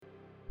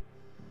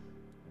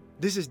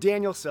This is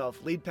Daniel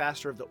Self, lead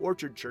pastor of the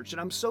Orchard Church, and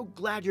I'm so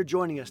glad you're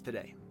joining us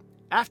today.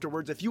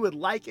 Afterwards, if you would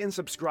like and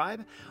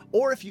subscribe,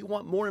 or if you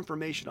want more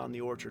information on the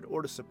Orchard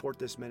or to support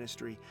this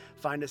ministry,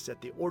 find us at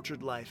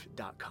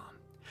theorchardlife.com.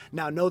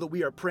 Now know that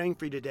we are praying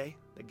for you today,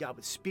 that God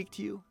would speak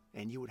to you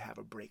and you would have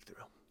a breakthrough.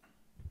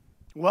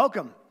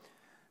 Welcome.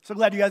 So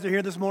glad you guys are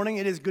here this morning.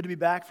 It is good to be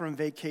back from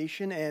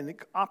vacation, and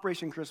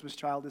Operation Christmas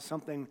Child is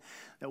something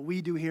that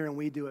we do here, and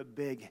we do it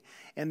big.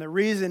 And the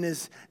reason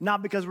is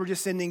not because we're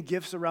just sending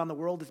gifts around the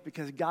world. It's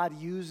because God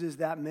uses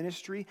that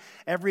ministry.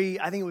 Every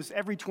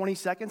 20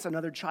 seconds,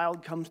 another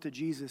child comes to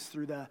Jesus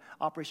through the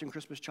Operation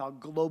Christmas Child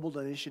Global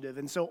Initiative.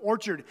 And so,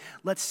 Orchard,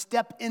 let's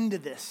step into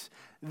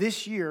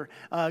this year.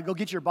 Go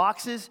get your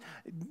boxes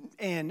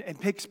and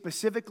pick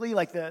specifically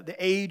like the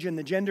age and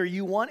the gender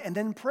you want, and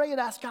then pray and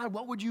ask God,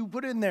 what would you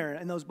put in there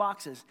in those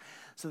boxes,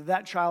 so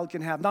that child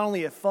can have not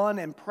only a fun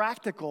and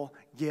practical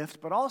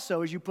gift, but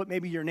also as you put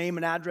maybe your name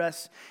and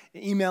address,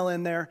 email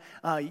in there,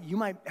 you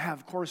might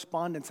have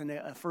correspondence and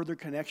a further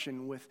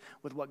connection with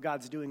what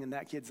God's doing in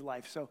that kid's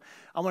life. So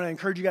I want to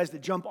encourage you guys to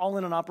jump all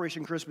in on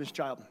Operation Christmas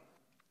Child.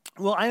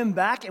 Well, I am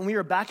back, and we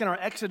are back in our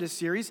Exodus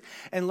series.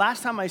 And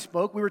last time I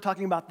spoke, we were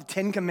talking about the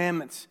 10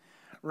 Commandments,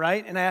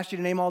 right? And I asked you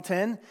to name all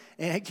 10.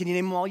 And can you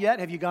name them all yet?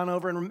 Have you gone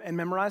over and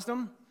memorized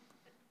them?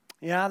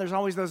 Yeah, there's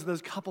always those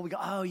couple. We go,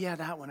 oh yeah,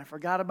 that one. I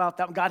forgot about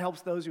that one. God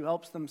helps those who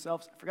helps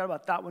themselves. I forgot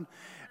about that one.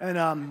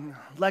 And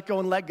let go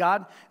and let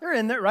God. They're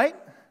in there, right?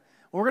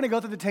 We're going to go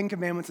through the 10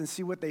 Commandments and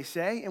see what they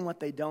say and what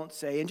they don't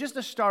say. And just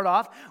to start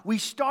off, we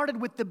started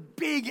with the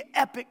big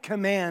epic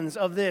commands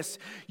of this.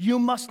 You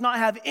must not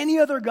have any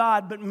other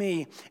God but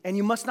me, and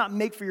you must not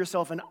make for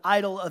yourself an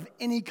idol of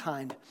any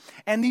kind.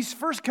 And these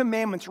first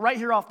commandments right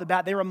here off the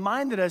bat, they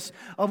reminded us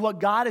of what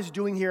God is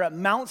doing here at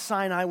Mount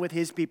Sinai with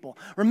his people.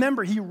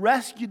 Remember, he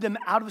rescued them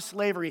out of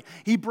slavery.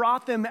 He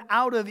brought them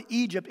out of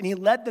Egypt, and he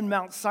led them to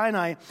Mount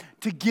Sinai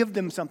to give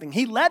them something.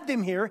 He led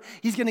them here.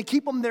 He's going to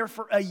keep them there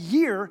for a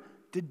year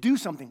to do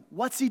something.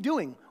 What's he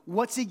doing?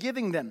 What's he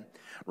giving them?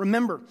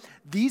 Remember,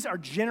 these are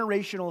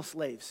generational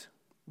slaves.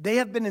 They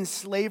have been in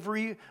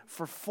slavery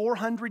for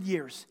 400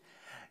 years.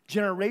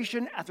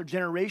 Generation after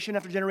generation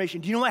after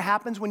generation. Do you know what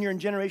happens when you're in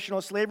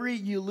generational slavery?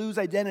 You lose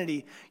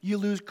identity. You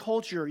lose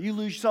culture. You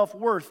lose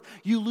self-worth.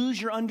 You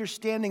lose your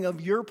understanding of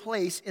your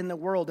place in the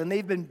world. And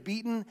they've been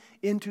beaten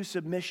into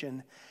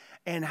submission.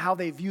 And how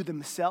they view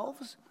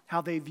themselves,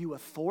 how they view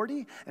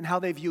authority, and how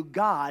they view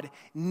God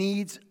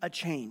needs a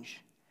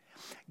change.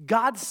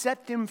 God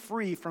set them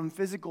free from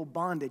physical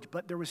bondage,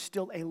 but there was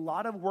still a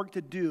lot of work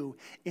to do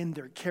in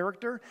their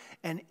character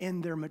and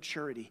in their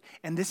maturity.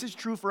 And this is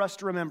true for us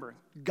to remember.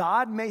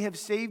 God may have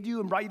saved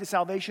you and brought you to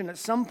salvation at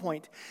some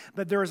point,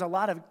 but there is a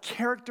lot of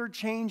character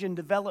change and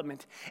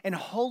development and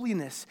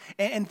holiness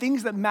and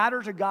things that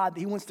matter to God that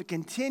he wants to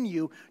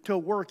continue to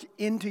work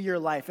into your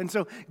life. And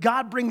so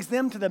God brings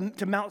them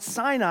to Mount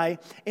Sinai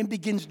and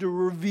begins to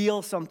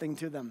reveal something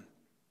to them.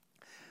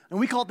 And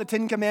we call it the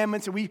 10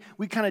 Commandments, and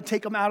we kind of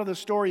take them out of the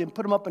story and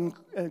put them up in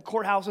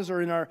courthouses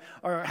or in our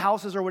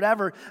houses or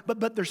whatever.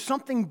 But there's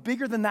something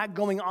bigger than that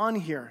going on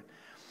here.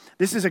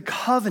 This is a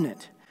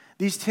covenant.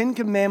 These 10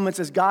 Commandments,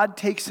 as God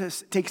takes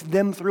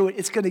them through it,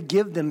 it's going to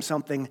give them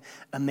something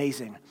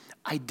amazing.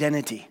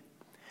 Identity.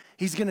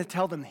 He's going to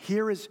tell them,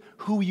 here is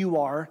who you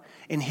are,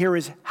 and here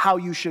is how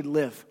you should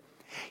live.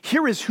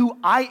 Here is who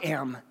I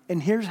am,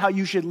 and here's how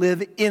you should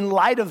live in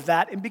light of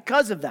that and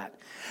because of that.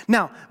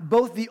 Now,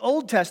 both the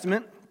Old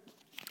Testament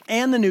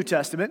and the New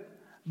Testament,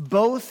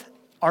 both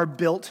are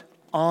built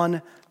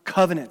on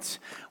covenants.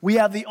 We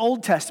have the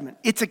Old Testament.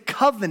 It's a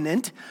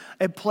covenant,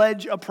 a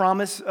pledge, a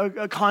promise,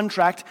 a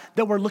contract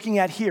that we're looking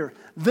at here.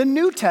 The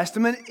New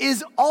Testament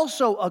is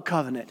also a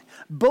covenant.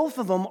 Both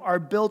of them are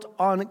built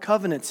on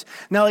covenants.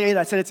 Now, like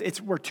I said,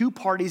 we're two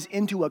parties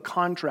into a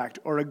contract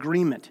or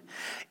agreement.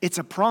 It's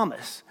a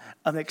promise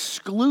of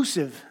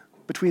exclusive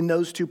between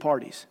those two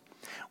parties.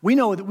 We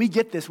know that we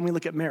get this when we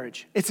look at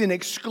marriage. It's an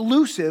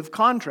exclusive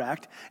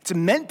contract. It's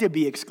meant to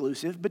be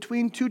exclusive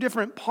between two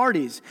different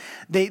parties.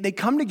 They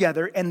come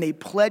together and they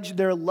pledge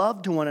their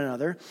love to one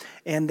another,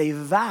 and they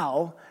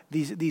vow,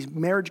 these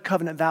marriage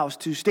covenant vows,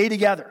 to stay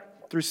together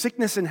through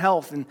sickness and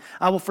health, and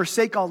I will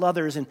forsake all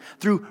others, and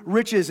through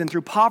riches and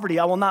through poverty,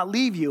 I will not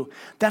leave you.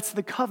 That's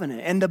the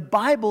covenant. And the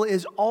Bible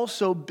is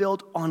also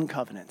built on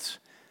covenants.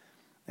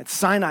 At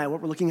Sinai,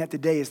 what we're looking at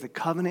today is the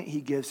covenant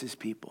he gives his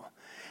people.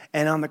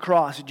 And on the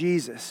cross,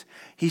 Jesus,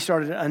 he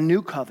started a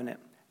new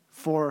covenant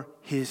for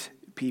his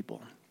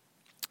people.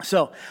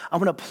 So I'm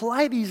going to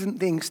apply these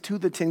things to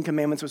the 10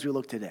 Commandments as we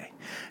look today.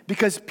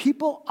 Because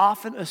people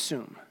often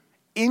assume,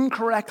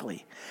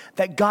 incorrectly,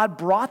 that God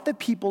brought the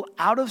people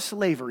out of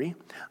slavery,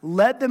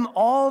 led them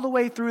all the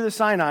way through the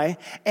Sinai,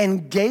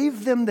 and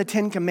gave them the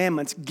 10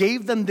 Commandments,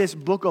 gave them this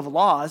book of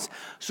laws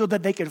so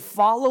that they could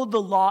follow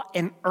the law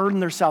and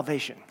earn their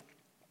salvation.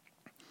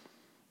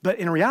 But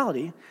in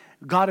reality,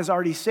 God has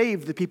already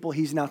saved the people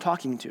he's now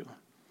talking to.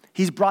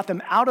 He's brought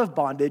them out of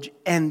bondage,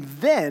 and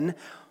then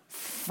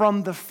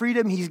from the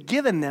freedom he's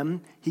given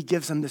them, he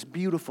gives them this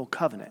beautiful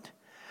covenant.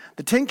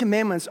 The 10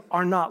 Commandments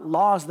are not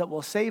laws that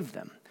will save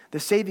them. The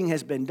saving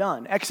has been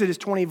done. Exodus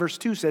 20 verse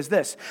 2 says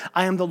this,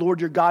 I am the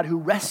Lord your God who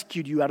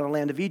rescued you out of the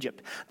land of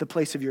Egypt, the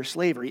place of your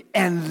slavery.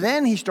 And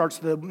then he starts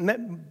the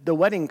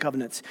wedding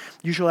covenants.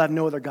 You shall have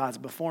no other gods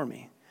before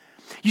me.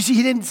 You see,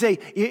 he didn't say,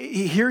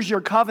 here's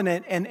your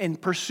covenant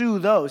and pursue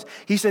those.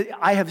 He said,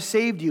 I have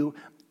saved you,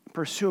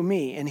 pursue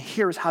me, and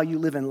here's how you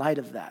live in light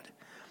of that.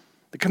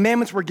 The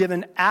commandments were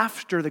given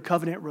after the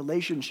covenant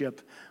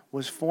relationship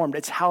was formed.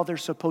 It's how they're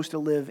supposed to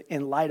live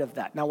in light of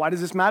that. Now, why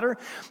does this matter?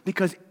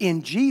 Because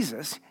in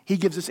Jesus, he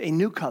gives us a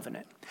new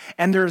covenant.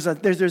 And there's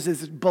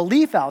this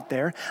belief out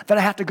there that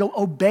I have to go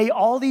obey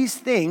all these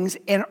things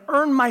and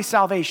earn my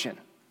salvation.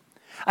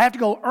 I have to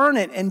go earn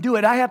it and do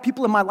it. I have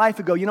people in my life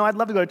who go, I'd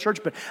love to go to church,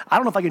 but I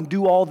don't know if I can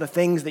do all the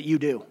things that you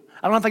do.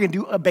 I don't know if I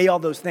can obey all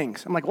those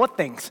things. I'm like, what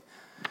things?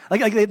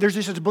 Like there's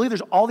just a belief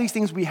there's all these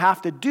things we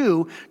have to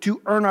do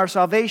to earn our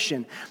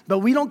salvation. But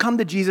we don't come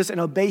to Jesus and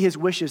obey his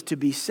wishes to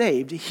be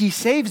saved. He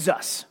saves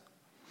us.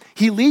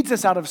 He leads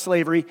us out of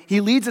slavery.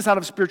 He leads us out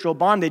of spiritual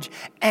bondage.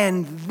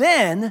 And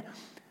then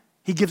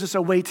he gives us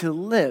a way to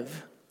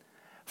live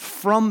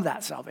from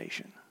that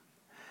salvation.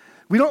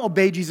 We don't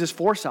obey Jesus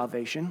for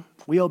salvation.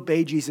 We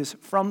obey Jesus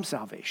from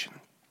salvation.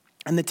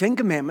 And the Ten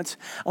Commandments,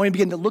 I want to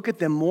begin to look at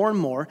them more and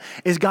more,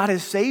 is God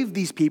has saved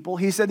these people.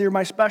 He said they're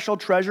my special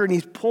treasure, and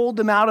he's pulled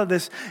them out of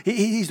this.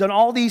 He's done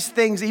all these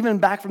things, even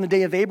back from the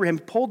day of Abraham,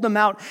 pulled them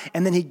out,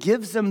 and then he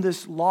gives them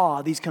this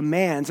law, these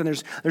commands, and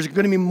there's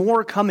going to be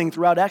more coming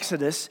throughout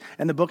Exodus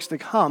and the books to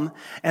come,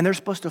 and they're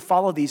supposed to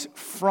follow these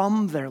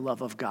from their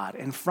love of God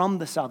and from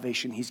the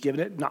salvation he's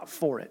given it, not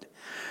for it.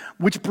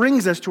 Which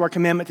brings us to our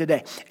commandment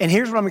today. And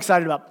here's what I'm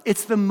excited about.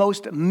 It's the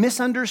most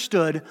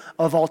misunderstood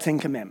of all 10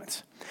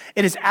 commandments.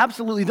 It is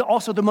absolutely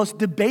also the most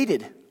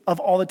debated of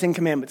all the 10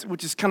 commandments,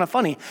 which is kind of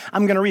funny.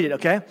 I'm going to read it,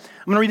 okay?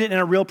 I'm going to read it in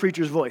a real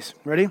preacher's voice.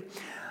 Ready?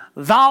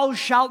 Thou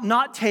shalt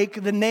not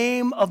take the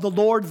name of the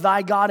Lord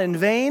thy God in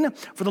vain,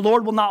 for the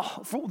Lord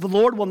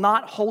will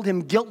not hold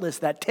him guiltless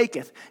that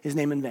taketh his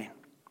name in vain.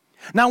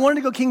 Now, I wanted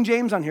to go King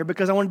James on here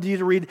because I wanted you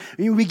to read,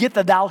 we get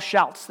the thou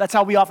shalts. That's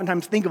how we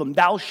oftentimes think of them.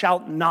 Thou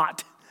shalt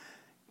not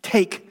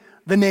take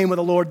the name of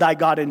the Lord thy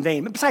God in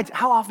vain. But besides,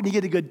 how often do you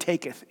get a good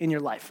taketh in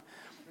your life?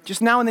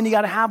 Just now and then you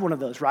got to have one of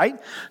those, right?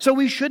 So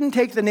we shouldn't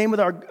take the name of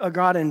our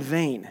God in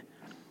vain.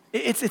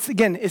 It's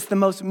the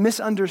most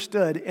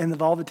misunderstood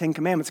of all the 10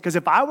 commandments. Because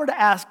if I were to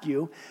ask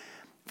you,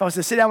 if I was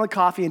to sit down with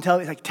coffee and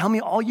tell me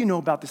all you know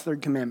about this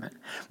third commandment,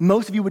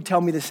 most of you would tell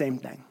me the same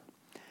thing.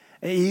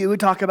 You would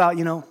talk about,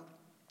 you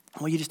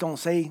just don't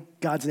say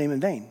God's name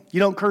in vain. You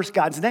don't curse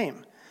God's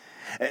name.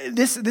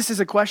 This is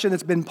a question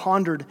that's been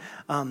pondered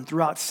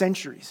throughout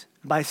centuries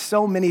by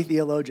so many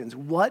theologians.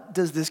 What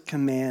does this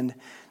command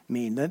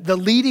mean? The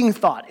leading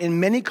thought in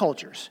many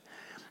cultures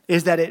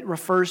is that it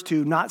refers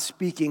to not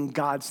speaking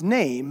God's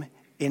name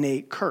in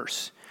a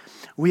curse.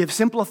 We have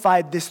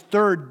simplified this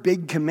third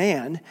big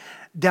command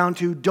down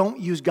to don't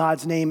use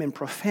God's name in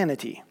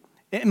profanity.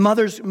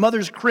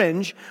 Mothers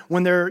cringe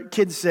when their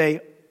kids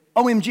say,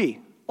 OMG,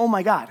 oh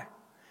my God.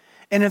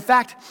 And in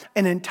fact,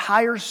 an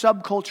entire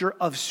subculture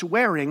of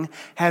swearing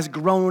has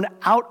grown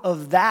out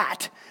of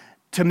that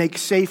to make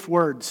safe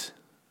words.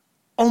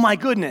 Oh my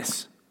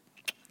goodness.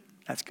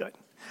 That's good.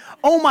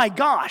 Oh my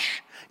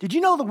gosh. Did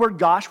you know the word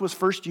gosh was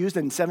first used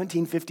in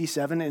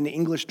 1757 in the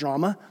English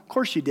drama? Of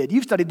course you did.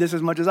 You've studied this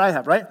as much as I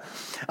have, right?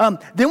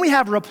 Then we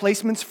have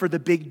replacements for the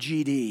big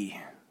GD.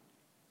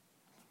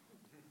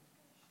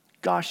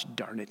 Gosh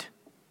darn it.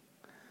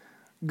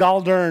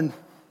 Galdern.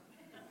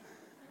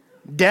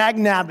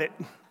 Dagnabbit.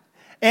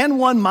 And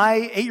one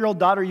my 8-year-old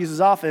daughter uses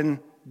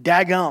often,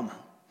 daggum.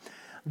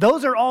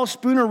 Those are all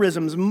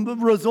spoonerisms,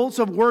 results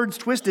of words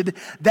twisted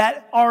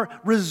that are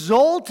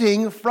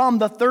resulting from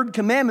the third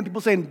commandment.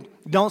 People saying,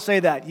 don't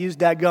say that, use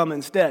daggum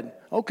instead.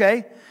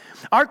 Okay.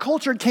 Our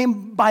culture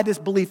came by this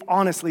belief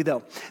honestly,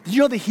 though. Did you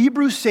know the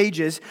Hebrew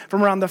sages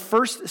from around the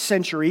 1st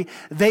century,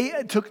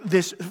 they took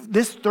this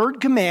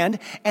third command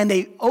and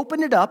they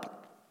opened it up.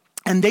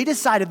 And they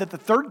decided that the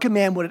third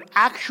command, what it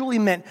actually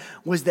meant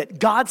was that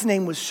God's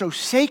name was so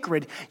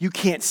sacred, you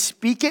can't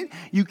speak it,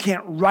 you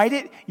can't write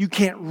it, you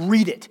can't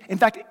read it. In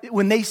fact,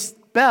 when they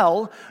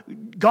spell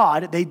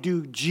God, they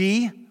do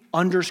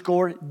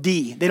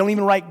G_D. They don't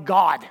even write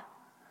God.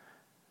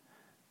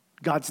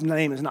 God's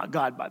name is not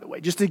God, by the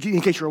way, just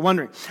in case you were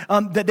wondering.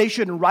 That they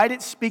shouldn't write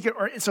it, speak it,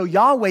 so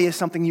Yahweh is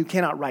something you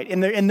cannot write. In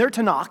their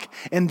Tanakh,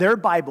 in their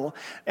Bible,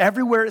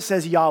 everywhere it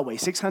says Yahweh,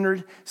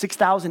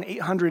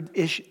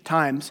 6,800-ish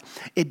times,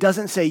 it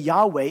doesn't say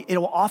Yahweh, it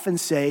will often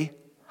say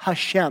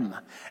Hashem.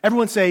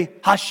 Everyone say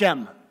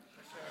Hashem.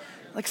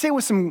 Like say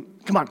with some,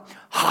 come on,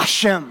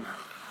 Hashem.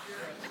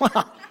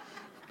 Wow.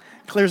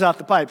 Clears out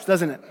the pipes,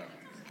 doesn't it?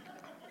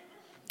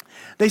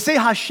 They say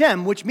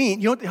Hashem, which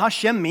means, you know what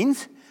Hashem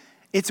means?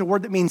 It's a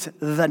word that means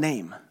the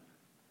name.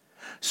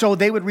 So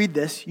they would read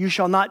this, you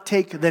shall not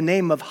take the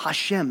name of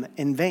Hashem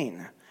in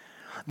vain.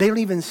 They don't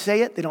even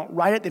say it, they don't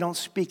write it, they don't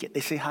speak it.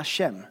 They say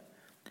Hashem.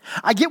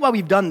 I get why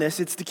we've done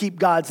this. It's to keep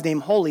God's name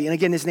holy. And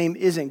again, his name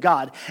isn't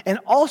God. And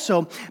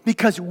also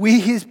because we,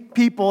 his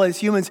people, as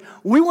humans,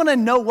 we want to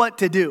know what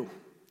to do,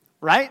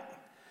 right?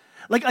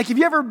 Like have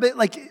you ever been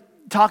like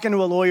talking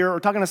to a lawyer or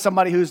talking to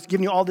somebody who's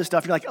giving you all this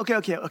stuff? You're like,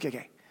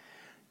 okay.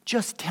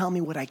 Just tell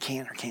me what I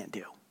can or can't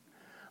do.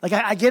 Like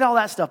I get all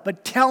that stuff,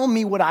 but tell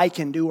me what I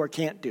can do or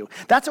can't do.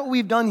 That's what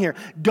we've done here.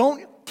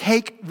 Don't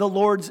take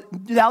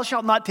thou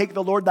shalt not take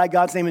the Lord thy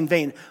God's name in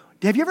vain.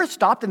 Have you ever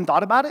stopped and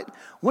thought about it?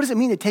 What does it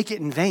mean to take it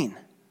in vain?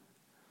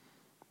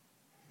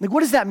 Like,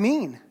 what does that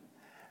mean?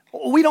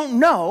 We don't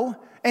know,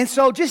 and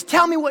so just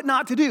tell me what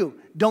not to do.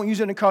 Don't use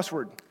it in a cuss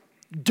word.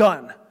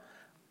 Done.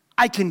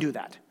 I can do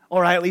that.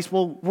 Or at least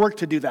we'll work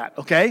to do that,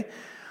 okay?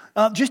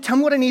 Just tell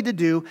me what I need to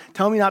do.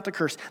 Tell me not to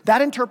curse.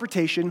 That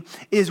interpretation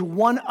is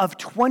one of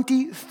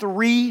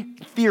 23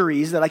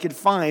 theories that I could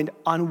find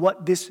on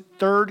what this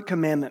third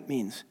commandment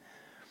means.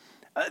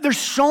 There's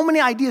so many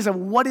ideas of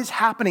what is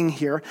happening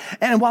here.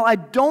 And while I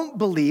don't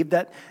believe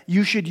that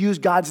you should use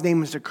God's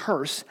name as a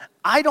curse,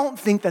 I don't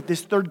think that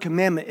this third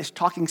commandment is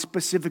talking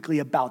specifically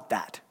about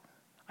that.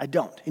 I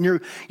don't.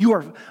 And you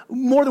are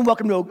more than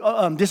welcome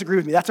to disagree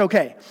with me. That's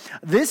okay.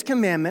 This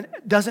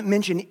commandment doesn't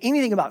mention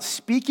anything about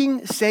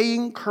speaking,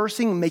 saying,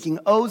 cursing, making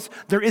oaths.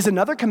 There is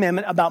another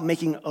commandment about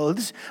making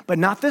oaths, but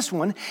not this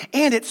one.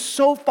 And it's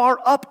so far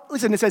up.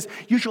 Listen, it says,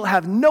 you shall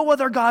have no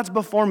other gods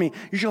before me.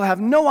 You shall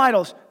have no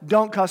idols.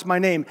 Don't cuss my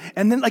name.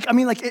 And then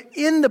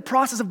in the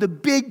process of the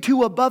big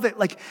two above it,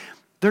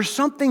 there's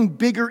something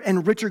bigger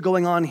and richer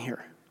going on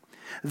here.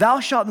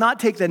 Thou shalt not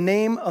take the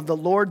name of the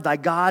Lord thy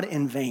God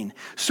in vain.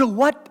 So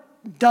what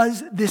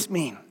does this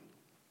mean?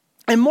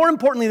 And more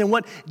importantly than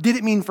what did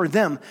it mean for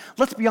them,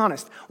 let's be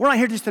honest. We're not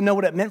here just to know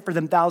what it meant for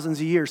them thousands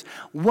of years.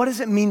 What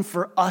does it mean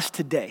for us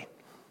today?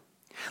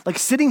 Like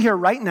sitting here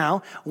right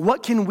now,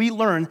 what can we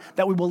learn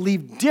that we will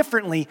leave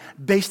differently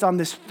based on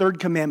this third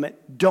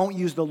commandment? Don't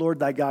use the Lord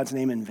thy God's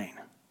name in vain.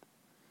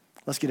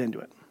 Let's get into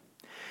it.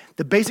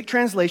 The basic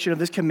translation of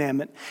this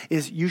commandment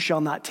is you shall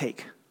not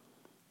take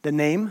the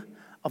name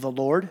of the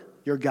Lord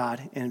your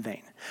God in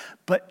vain.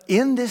 But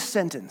in this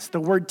sentence, the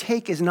word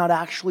take is not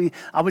actually,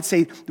 I would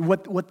say,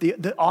 what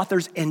the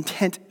author's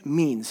intent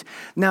means.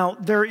 Now,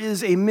 there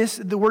is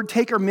the word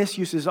take or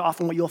misuse is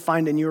often what you'll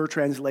find in your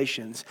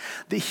translations.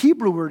 The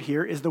Hebrew word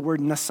here is the word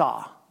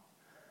nasa.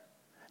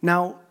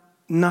 Now,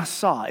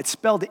 nasa, it's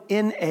spelled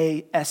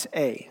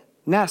N-A-S-A,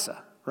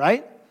 NASA,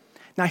 right?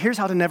 Now, here's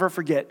how to never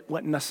forget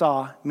what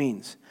nasa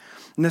means.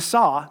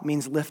 Nasa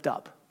means lift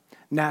up.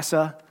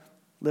 NASA,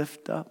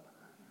 lift up.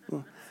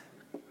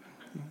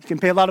 You can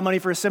pay a lot of money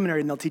for a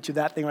seminary and they'll teach you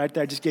that thing right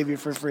there I just gave you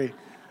for free.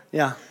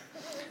 Yeah.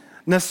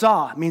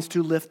 Nasa means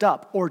to lift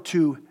up or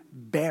to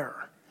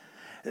bear.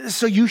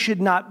 So you should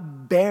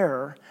not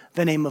bear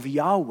the name of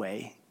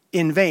Yahweh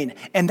in vain.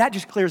 And that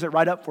just clears it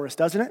right up for us,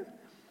 doesn't it?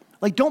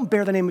 Like, don't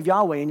bear the name of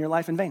Yahweh in your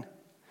life in vain.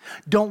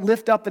 Don't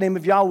lift up the name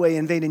of Yahweh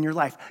in vain in your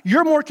life.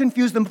 You're more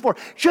confused than before.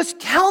 Just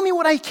tell me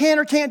what I can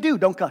or can't do.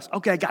 Don't cuss.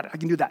 Okay, I got it. I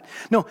can do that.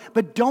 No,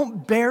 but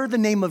don't bear the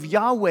name of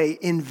Yahweh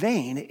in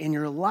vain in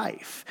your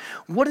life.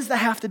 What does that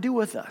have to do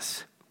with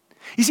us?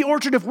 You see,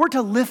 Orchard, if we're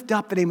to lift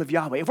up the name of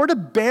Yahweh, if we're to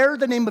bear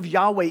the name of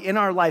Yahweh in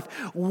our life,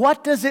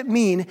 what does it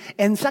mean?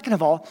 And second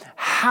of all,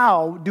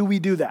 how do we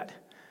do that?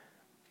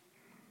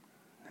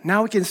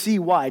 Now we can see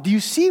why. Do you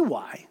see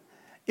why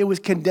it was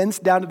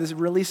condensed down to this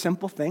really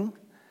simple thing?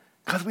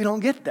 Because we don't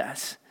get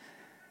this.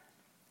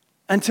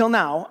 Until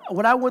now,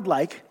 what I would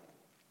like,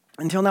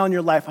 until now in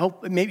your life, I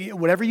hope maybe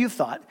whatever you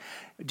thought,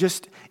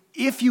 just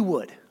if you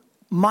would,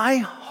 my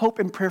hope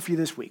and prayer for you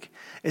this week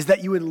is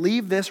that you would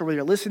leave this, or whether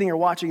you're listening or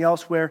watching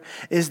elsewhere,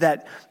 is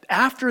that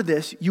after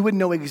this, you would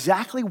know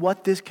exactly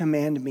what this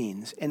command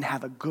means and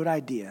have a good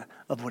idea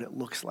of what it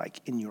looks like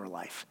in your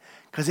life.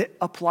 Because it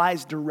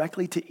applies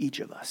directly to each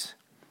of us.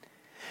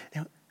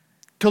 Now,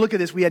 to look at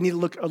this, we need to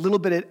look a little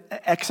bit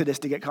at Exodus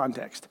to get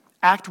context.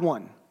 Act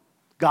 1,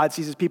 God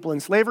sees his people in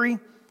slavery,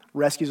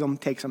 rescues them,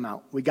 takes them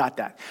out. We got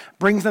that.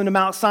 Brings them to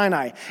Mount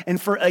Sinai,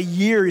 and for a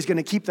year he's going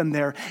to keep them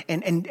there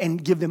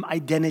and give them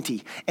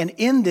identity. And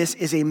in this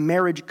is a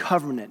marriage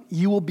covenant.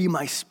 You will be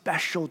my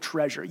special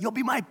treasure. You'll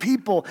be my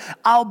people.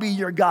 I'll be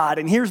your God.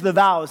 And here's the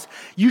vows.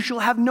 You shall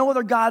have no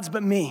other gods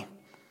but me.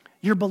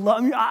 Your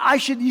beloved,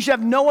 you should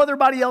have no other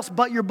body else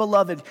but your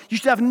beloved. You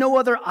should have no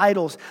other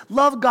idols.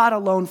 Love God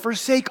alone.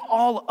 Forsake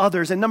all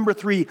others. And number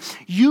 3,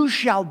 you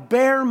shall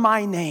bear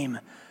my name,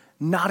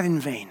 not in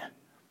vain.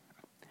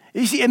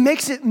 You see, it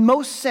makes it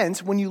most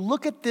sense when you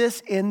look at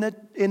this in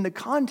the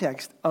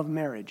context of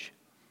marriage.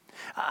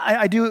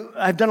 I've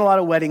done a lot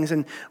of weddings,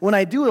 and when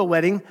I do a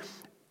wedding,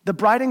 the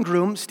bride and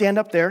groom stand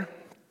up there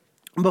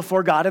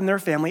before God and their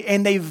family,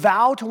 and they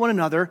vow to one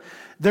another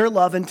their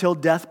love until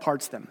death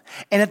parts them.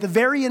 And at the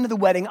very end of the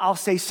wedding, I'll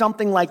say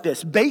something like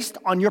this, based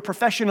on your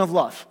profession of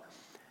love,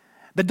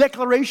 the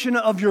declaration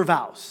of your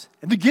vows,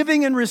 the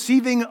giving and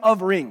receiving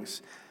of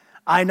rings.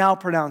 I now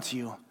pronounce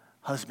you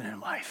husband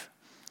and wife.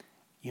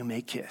 You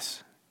may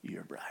kiss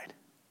your bride.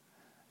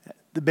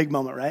 The big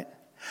moment, right?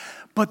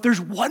 But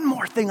there's one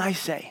more thing I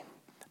say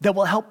that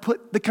will help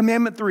put the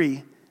commandment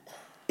 3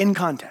 in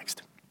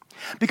context.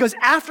 Because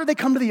after they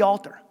come to the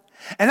altar,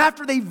 and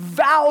after they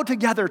vow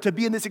together to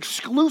be in this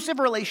exclusive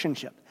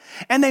relationship,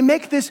 and they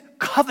make this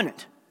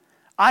covenant,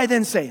 I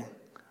then say,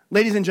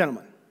 ladies and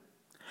gentlemen,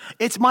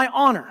 It's my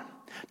honor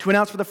to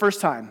announce for the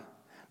first time,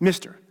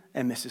 Mr.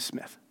 and Mrs.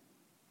 Smith.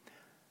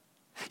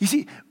 You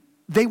see,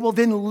 they will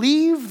then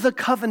leave the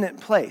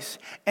covenant place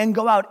and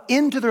go out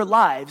into their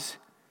lives,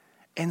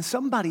 and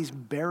somebody's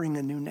bearing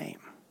a new name.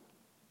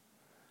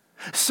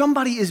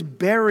 Somebody is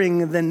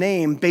bearing the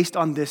name based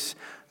on this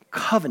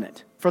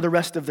covenant for the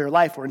rest of their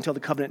life or until the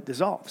covenant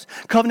dissolves.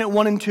 Covenant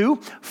 1 and 2,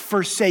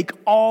 forsake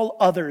all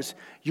others,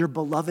 your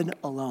beloved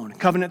alone.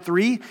 Covenant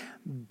 3,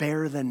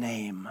 bear the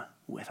name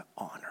with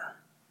honor.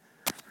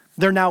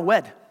 They're now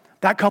wed.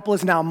 That couple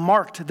is now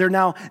marked. They're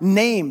now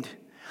named.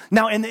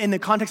 Now, in the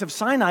context of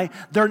Sinai,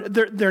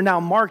 they're now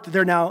marked.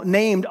 They're now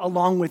named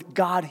along with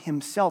God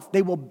himself.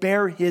 They will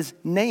bear his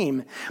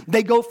name.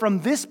 They go from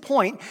this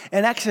point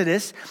in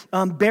Exodus,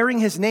 bearing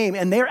his name,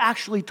 and they're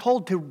actually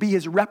told to be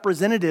his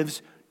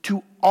representatives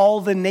to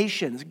all the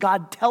nations.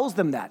 God tells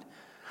them that.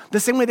 The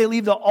same way they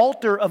leave the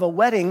altar of a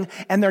wedding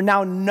and they're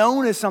now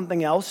known as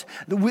something else,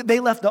 they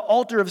left the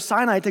altar of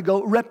Sinai to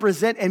go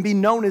represent and be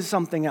known as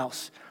something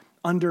else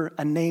under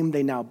a name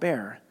they now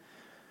bear.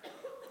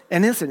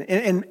 And listen,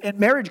 in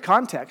marriage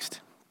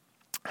context,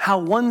 how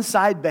one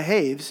side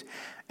behaves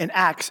and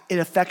acts, it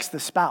affects the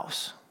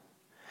spouse.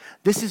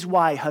 This is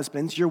why,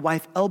 husbands, your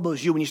wife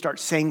elbows you when you start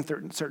saying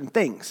certain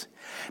things.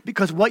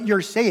 Because what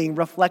you're saying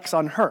reflects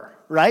on her,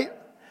 right?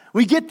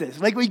 We get this.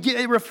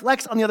 It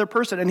reflects on the other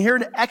person. And here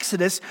in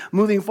Exodus,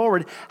 moving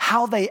forward,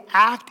 how they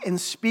act and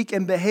speak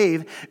and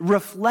behave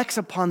reflects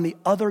upon the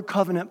other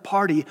covenant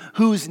party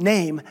whose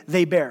name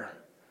they bear.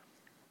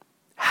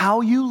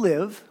 How you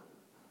live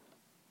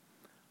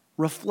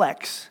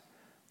reflects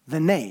the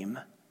name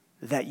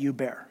that you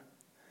bear.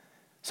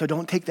 So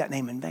don't take that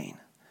name in vain.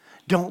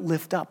 Don't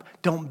lift up.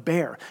 Don't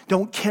bear.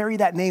 Don't carry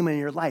that name in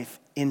your life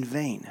in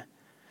vain.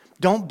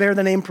 Don't bear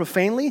the name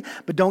profanely,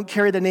 but don't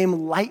carry the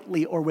name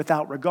lightly or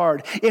without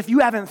regard. If you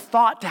haven't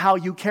thought to how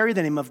you carry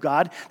the name of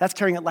God, that's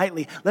carrying it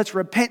lightly. Let's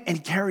repent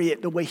and carry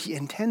it the way he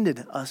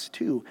intended us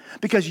to.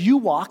 Because you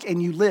walk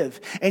and you live,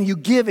 and you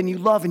give and you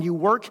love and you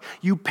work,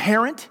 you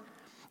parent,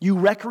 you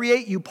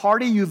recreate, you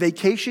party, you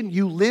vacation,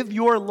 you live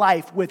your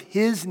life with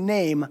his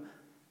name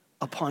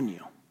upon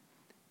you.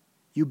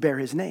 You bear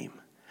his name,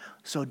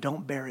 so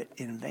don't bear it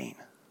in vain.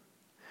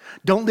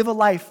 Don't live a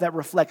life that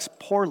reflects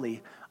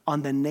poorly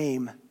on the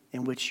name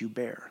in which you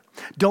bear.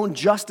 Don't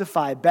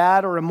justify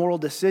bad or immoral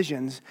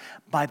decisions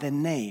by the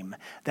name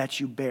that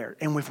you bear.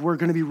 And if we're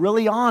going to be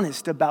really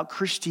honest about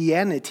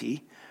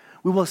Christianity,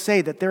 we will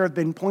say that there have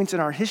been points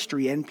in our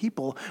history and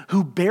people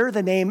who bear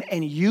the name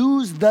and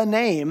use the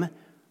name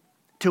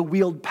to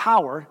wield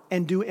power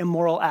and do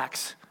immoral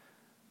acts.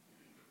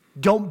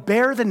 Don't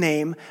bear the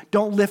name,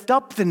 don't lift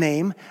up the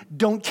name,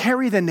 don't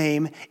carry the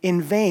name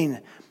in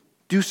vain.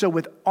 Do so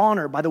with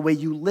honor by the way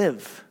you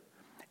live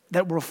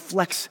that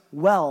reflects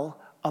well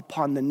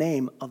upon the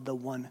name of the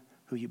one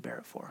who you bear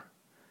it for.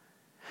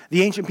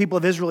 The ancient people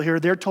of Israel here,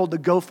 they're told to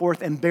go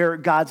forth and bear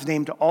God's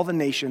name to all the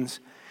nations.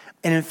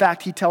 And in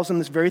fact, he tells them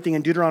this very thing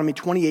in Deuteronomy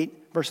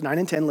 28, verse 9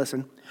 and 10.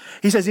 Listen.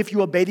 He says, if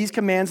you obey these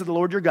commands of the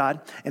Lord your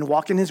God and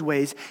walk in his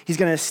ways, he's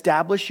going to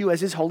establish you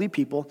as his holy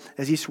people,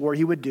 as he swore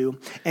he would do.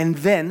 And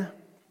then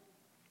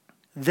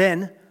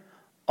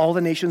all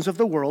the nations of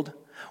the world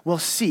will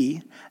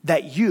see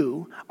that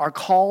you are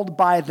called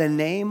by the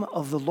name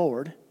of the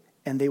Lord,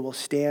 and they will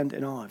stand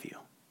in awe of you.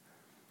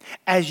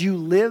 As you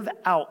live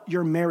out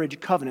your marriage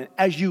covenant,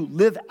 as you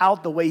live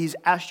out the way he's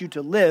asked you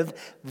to live,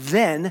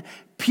 then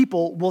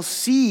people will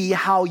see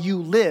how you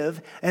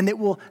live, and they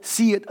will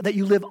see that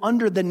you live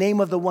under the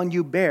name of the one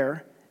you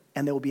bear,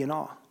 and they will be in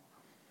awe.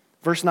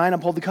 Verse 9,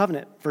 uphold the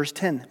covenant. Verse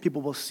 10,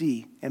 people will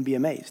see and be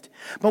amazed.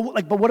 But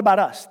what about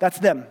us? That's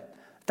them.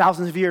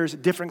 Thousands of years,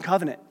 different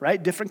covenant,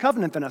 right? Different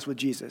covenant than us with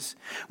Jesus.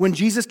 When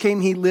Jesus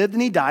came, he lived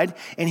and he died,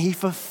 and he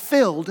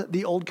fulfilled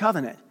the old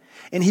covenant.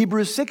 In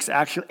Hebrews 6,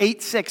 actually,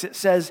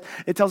 8:6,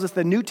 it tells us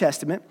the New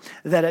Testament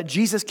that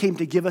Jesus came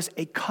to give us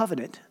a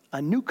covenant,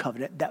 a new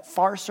covenant that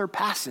far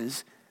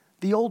surpasses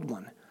the old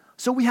one.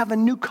 So we have a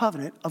new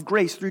covenant of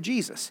grace through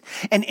Jesus.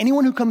 And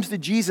anyone who comes to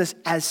Jesus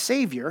as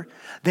Savior,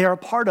 they are a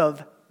part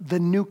of the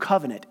new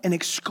covenant, an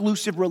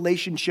exclusive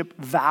relationship,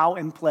 vow,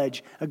 and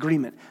pledge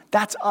agreement.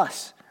 That's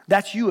us.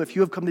 That's you if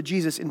you have come to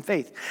Jesus in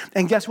faith.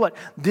 And guess what?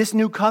 This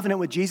new covenant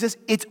with Jesus,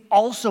 it's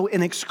also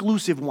an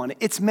exclusive one.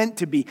 It's meant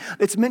to be.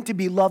 It's meant to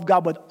be love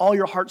God with all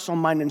your heart, soul,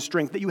 mind, and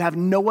strength, that you have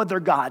no other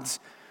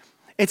gods.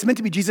 It's meant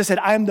to be, Jesus said,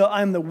 I am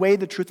the way,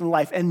 the truth, and the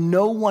life, and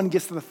no one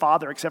gets to the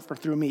Father except for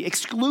through me.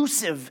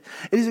 Exclusive.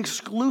 It is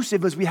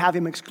exclusive as we have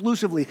him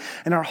exclusively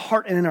in our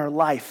heart and in our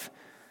life.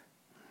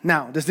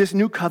 Now, does this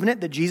new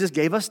covenant that Jesus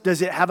gave us,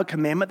 does it have a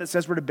commandment that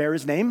says we're to bear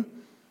his name?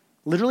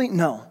 Literally,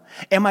 no.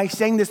 Am I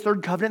saying this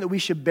third covenant that we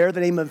should bear the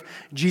name of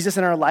Jesus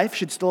in our life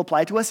should still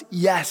apply to us?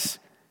 Yes.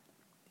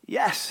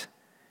 Yes.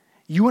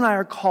 You and I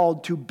are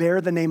called to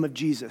bear the name of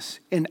Jesus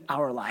in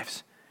our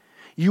lives.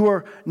 You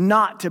are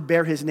not to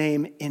bear his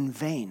name in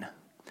vain.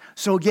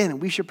 So again,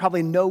 we should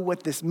probably know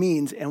what this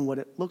means and what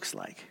it looks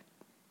like.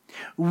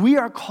 We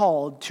are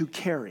called to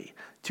carry,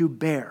 to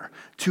bear,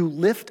 to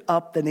lift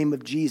up the name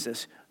of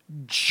Jesus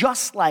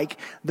just like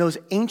those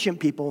ancient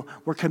people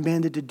were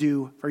commanded to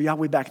do for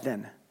Yahweh back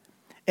then.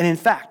 And in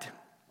fact,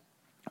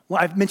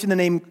 well, I've mentioned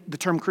the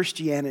term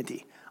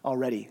Christianity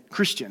already,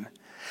 Christian.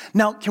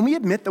 Now, can we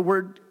admit the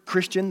word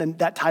Christian,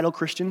 that title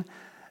Christian,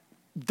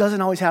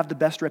 doesn't always have the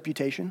best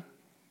reputation?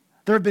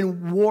 There have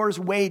been wars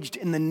waged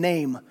in the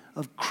name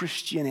of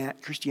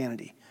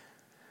Christianity.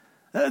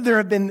 There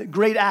have been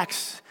great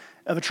acts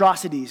of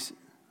atrocities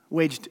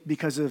waged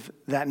because of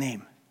that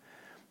name.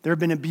 There have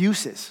been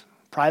abuses,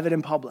 private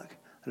and public,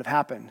 that have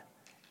happened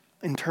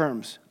in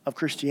terms of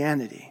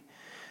Christianity.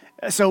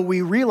 So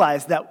we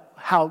realize that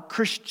how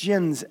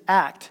Christians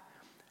act,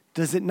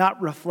 does it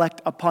not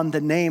reflect upon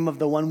the name of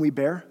the one we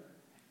bear?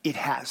 It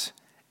has,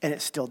 and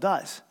it still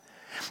does.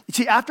 You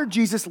see, after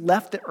Jesus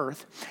left the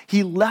earth,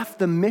 he left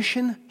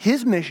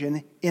his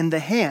mission in the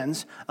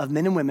hands of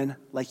men and women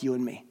like you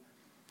and me.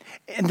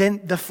 And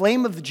then the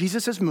flame of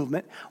Jesus'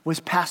 movement was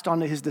passed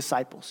on to his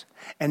disciples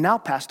and now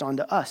passed on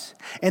to us.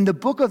 And the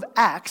book of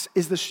Acts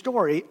is the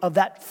story of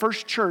that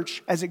first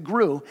church as it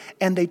grew,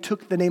 and they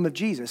took the name of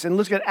Jesus. And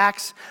look at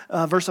Acts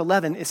verse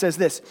 11. It says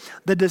this: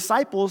 the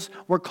disciples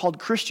were called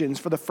Christians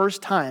for the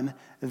first time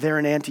there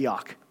in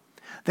Antioch.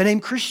 The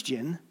name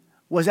Christian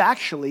was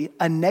actually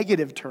a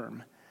negative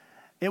term.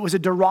 It was a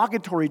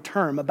derogatory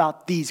term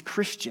about these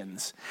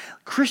Christians.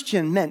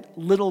 Christian meant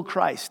little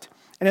Christ.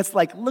 And it's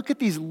like, look at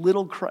these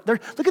look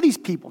at these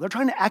people. They're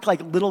trying to act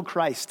like little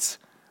Christs.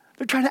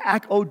 They're trying to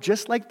act,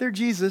 just like they're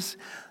Jesus.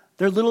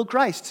 They're little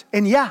Christs.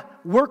 And yeah,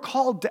 we're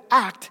called to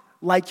act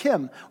like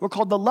him. We're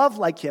called to love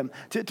like him,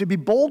 to be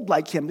bold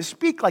like him, to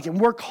speak like him.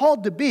 We're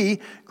called to be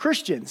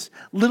Christians,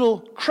 little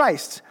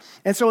Christs.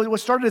 And so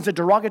what started as a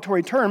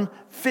derogatory term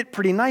fit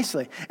pretty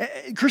nicely.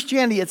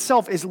 Christianity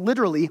itself is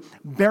literally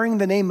bearing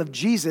the name of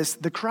Jesus,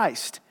 the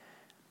Christ.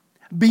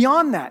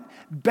 Beyond that,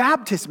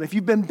 baptism, if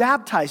you've been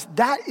baptized,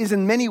 that is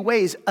in many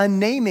ways a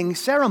naming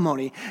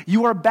ceremony.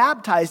 You are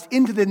baptized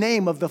into the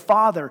name of the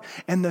Father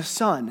and the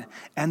Son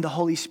and the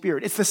Holy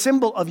Spirit. It's the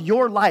symbol of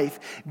your life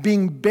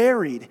being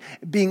buried,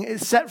 being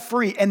set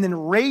free, and then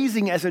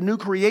raising as a new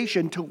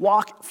creation to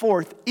walk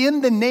forth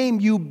in the name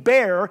you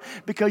bear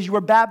because you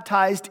were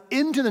baptized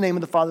into the name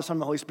of the Father, Son,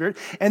 and the Holy Spirit,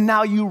 and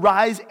now you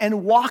rise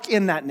and walk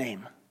in that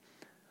name,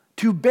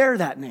 to bear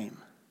that name.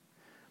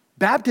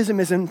 Baptism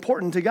is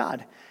important to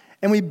God.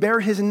 And we bear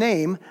his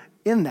name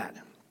in that.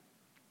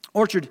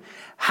 Orchard,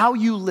 how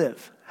you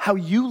live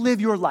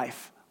your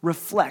life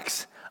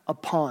reflects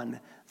upon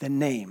the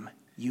name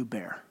you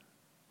bear.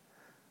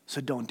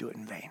 So don't do it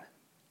in vain.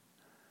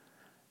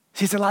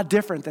 See, it's a lot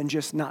different than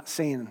just not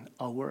saying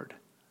a word.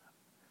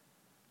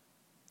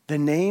 The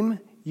name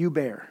you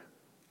bear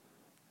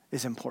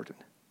is important.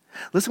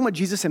 Listen to what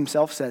Jesus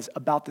himself says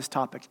about this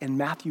topic in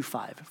Matthew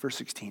 5, verse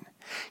 16.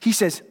 He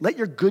says, let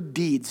your good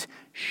deeds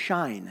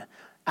shine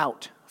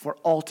out for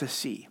all to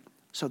see,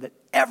 so that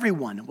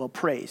everyone will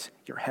praise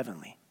your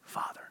heavenly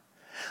Father.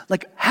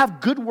 Like, have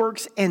good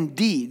works and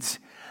deeds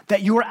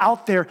that you are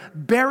out there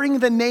bearing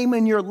the name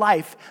in your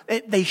life.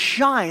 They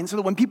shine so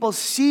that when people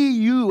see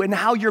you and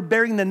how you're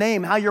bearing the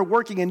name, how you're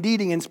working and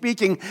deeding and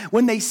speaking,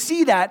 when they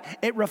see that,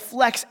 it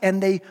reflects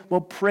and they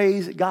will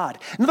praise God.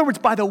 In other words,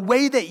 by the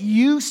way that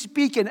you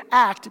speak and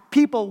act,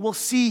 people will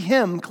see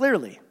him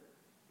clearly.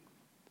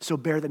 So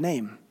bear the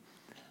name,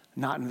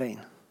 not in vain.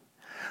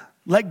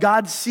 Let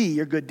God see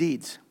your good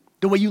deeds.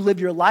 The way you live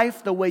your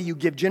life, the way you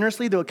give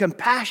generously, the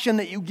compassion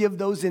that you give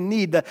those in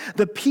need,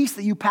 the peace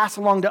that you pass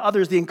along to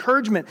others, the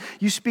encouragement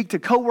you speak to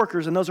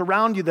coworkers and those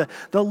around you,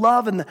 the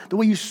love and the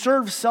way you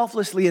serve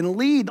selflessly and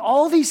lead,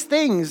 all these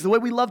things, the way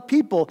we love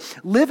people,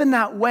 live in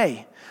that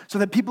way so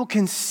that people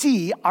can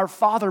see our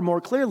Father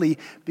more clearly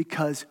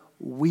because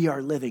we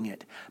are living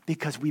it,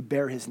 because we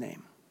bear his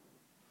name.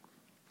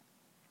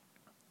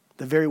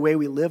 The very way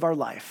we live our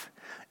life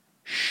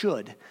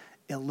should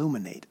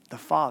illuminate the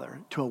Father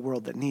to a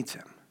world that needs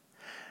him.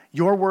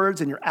 Your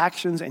words and your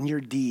actions and your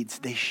deeds,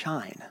 they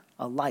shine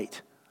a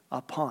light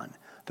upon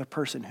the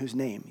person whose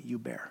name you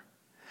bear.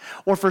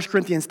 Or 1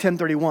 Corinthians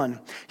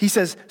 10:31, he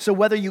says, so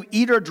whether you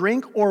eat or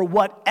drink or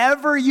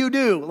whatever you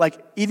do, like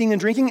eating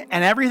and drinking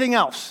and everything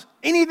else,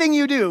 anything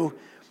you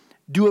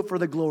do it for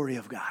the glory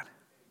of God.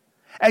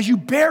 As you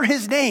bear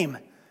his name.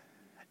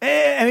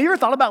 Have you ever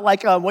thought about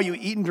what you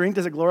eat and drink,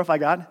 does it glorify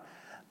God?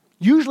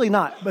 Usually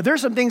not, but there's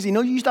some things,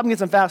 you stop and get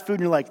some fast food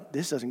and you're like,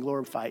 this doesn't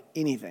glorify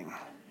anything.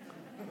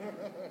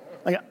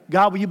 Like,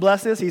 God, will you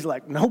bless this? He's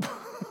like, nope.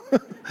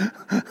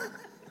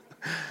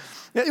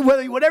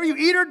 Whatever you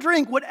eat or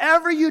drink,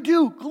 whatever you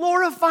do,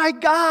 glorify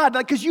God,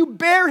 because you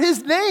bear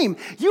his name.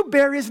 You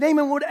bear his name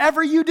in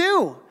whatever you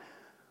do.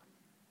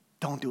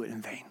 Don't do it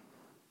in vain.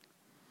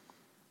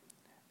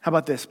 How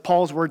about this?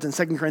 Paul's words in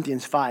 2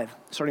 Corinthians 5,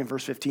 starting in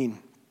verse 15.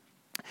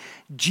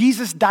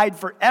 Jesus died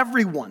for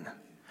everyone,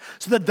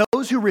 so that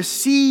those who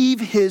receive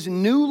his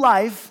new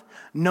life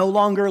no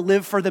longer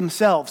live for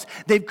themselves.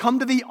 They've come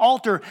to the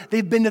altar,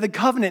 they've been to the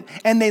covenant,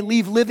 and they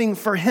leave living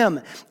for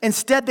him.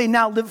 Instead, they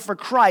now live for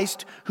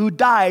Christ, who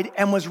died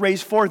and was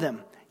raised for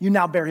them. You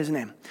now bear his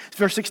name.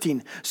 Verse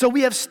 16. So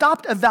we have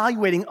stopped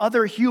evaluating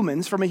other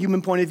humans from a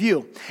human point of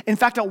view. In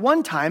fact, at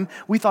one time,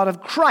 we thought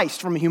of Christ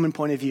from a human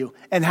point of view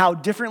and how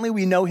differently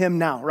we know him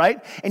now,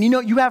 right? And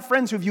you have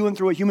friends who view him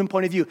through a human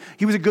point of view.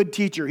 He was a good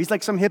teacher. He's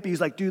like some hippie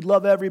who's like, dude,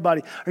 love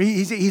everybody. Or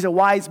he's a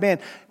wise man.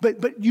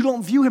 But you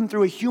don't view him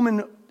through a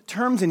human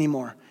terms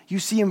anymore. You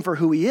see him for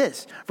who he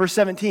is. Verse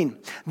 17.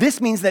 This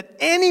means that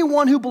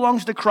anyone who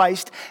belongs to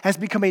Christ has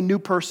become a new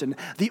person.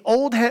 The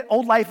old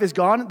life is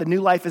gone. The new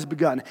life has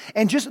begun.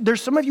 And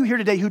there's some of you here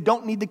today who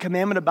don't need the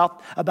commandment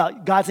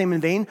about God's name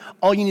in vain.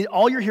 All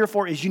you're here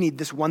for is you need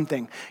this one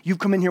thing. You've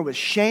come in here with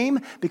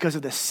shame because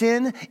of the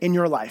sin in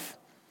your life.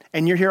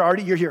 And you're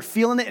here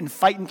feeling it and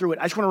fighting through it.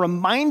 I just want to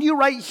remind you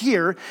right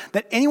here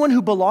that anyone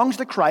who belongs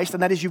to Christ,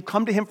 and that is you've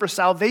come to him for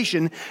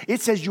salvation,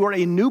 it says you are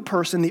a new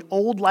person. The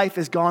old life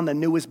is gone, the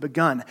new has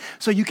begun.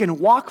 So you can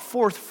walk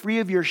forth free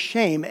of your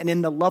shame and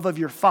in the love of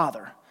your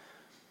Father.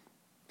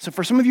 So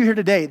for some of you here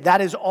today,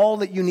 that is all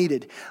that you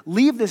needed.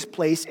 Leave this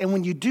place, and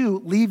when you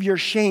do, leave your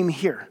shame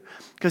here,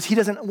 because he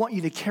doesn't want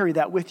you to carry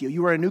that with you.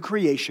 You are a new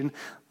creation.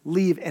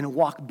 Leave and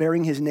walk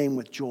bearing his name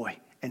with joy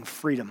and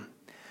freedom.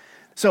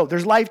 So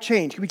there's life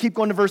change. Can we keep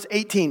going to verse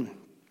 18?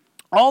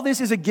 All this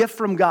is a gift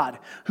from God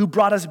who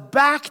brought us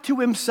back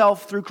to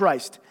himself through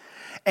Christ.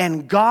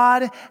 And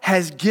God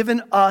has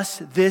given us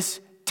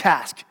this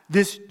task,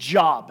 this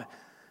job,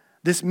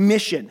 this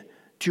mission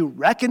to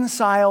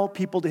reconcile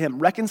people to him.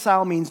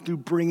 Reconcile means to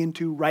bring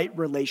into right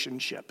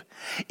relationship.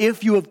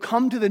 If you have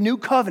come to the new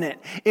covenant,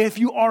 if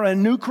you are a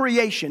new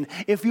creation,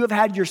 if you have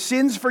had your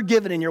sins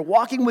forgiven and you're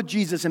walking with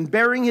Jesus and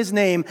bearing his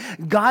name,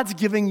 God's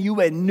giving you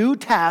a new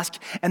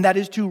task, and that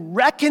is to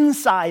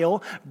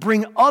reconcile,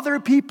 bring other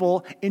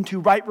people into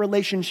right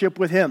relationship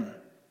with him.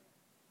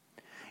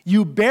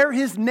 You bear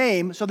his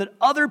name so that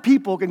other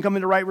people can come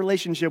into right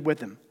relationship with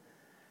him.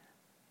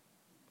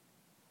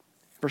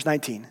 Verse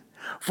 19.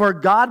 For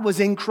God was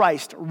in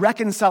Christ,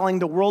 reconciling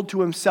the world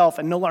to himself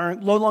and no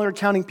longer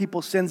counting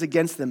people's sins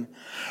against them.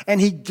 And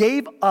he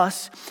gave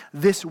us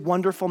this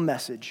wonderful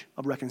message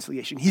of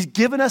reconciliation. He's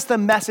given us the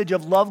message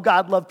of love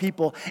God, love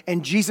people,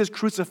 and Jesus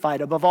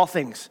crucified above all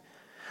things.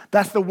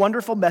 That's the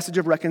wonderful message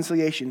of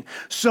reconciliation.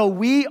 So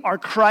we are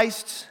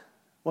Christ's,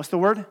 what's the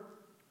word?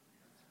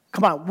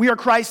 Come on, we are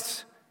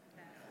Christ's,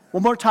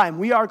 one more time,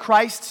 we are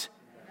Christ's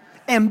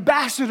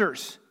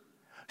ambassadors.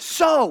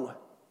 So,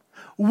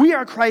 we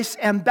are Christ's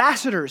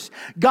ambassadors.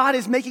 God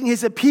is making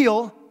his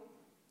appeal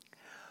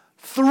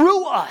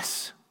through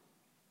us.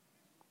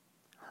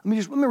 Let me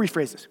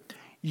rephrase this.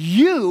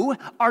 You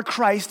are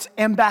Christ's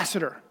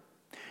ambassador.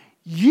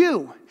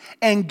 You.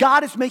 And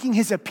God is making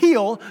his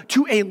appeal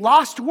to a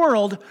lost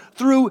world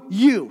through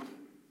you.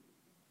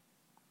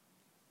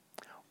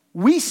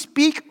 We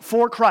speak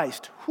for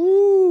Christ.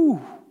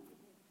 Whoo.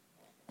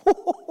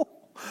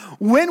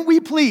 When we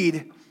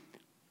plead,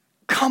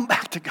 come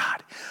back to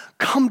God.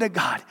 Come to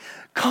God.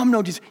 Come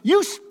know Jesus.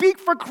 You speak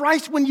for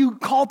Christ when you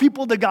call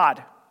people to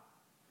God.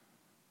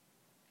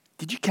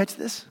 Did you catch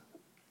this?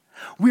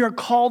 We are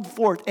called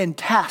forth and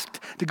tasked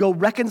to go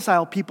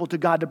reconcile people to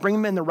God, to bring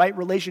them in the right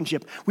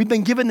relationship. We've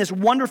been given this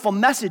wonderful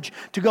message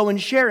to go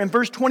and share. In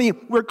verse 20,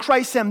 we're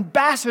Christ's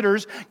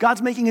ambassadors.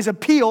 God's making his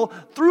appeal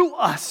through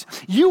us.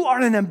 You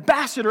are an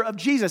ambassador of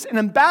Jesus. An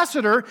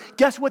ambassador,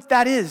 guess what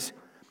that is?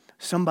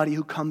 Somebody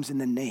who comes in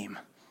the name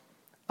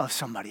of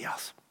somebody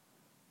else.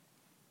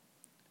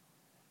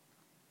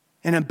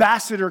 An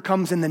ambassador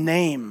comes in the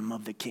name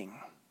of the king.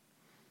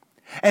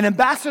 An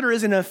ambassador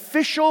is an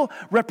official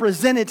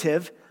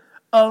representative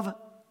of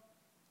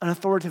an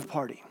authoritative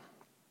party.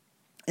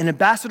 An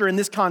ambassador in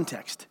this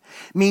context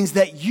means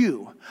that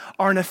you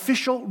are an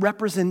official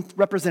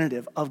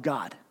representative of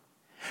God.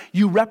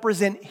 You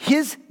represent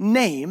his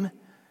name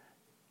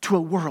to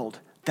a world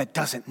that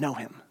doesn't know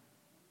him.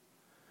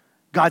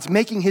 God's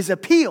making his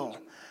appeal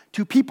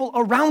to people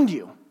around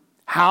you.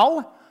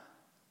 How?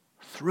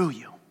 Through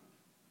you.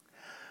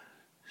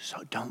 So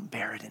don't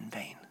bear it in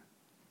vain.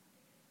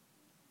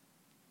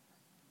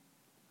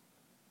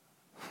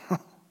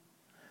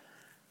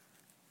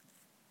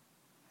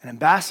 An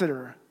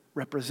ambassador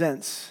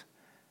represents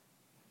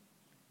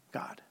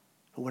God.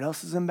 But what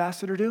else does an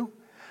ambassador do?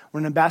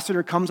 When an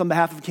ambassador comes on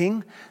behalf of a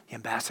king, the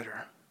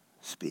ambassador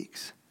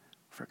speaks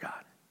for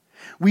God.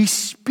 We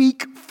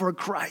speak for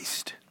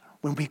Christ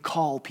when we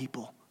call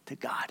people to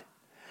God.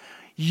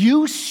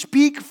 You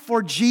speak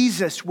for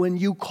Jesus when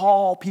you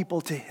call people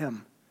to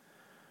him.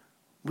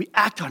 We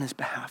act on his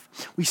behalf.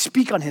 We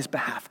speak on his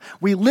behalf.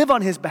 We live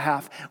on his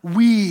behalf.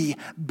 We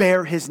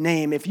bear his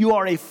name. If you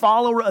are a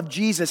follower of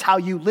Jesus, how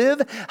you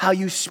live, how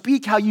you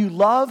speak, how you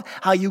love,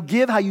 how you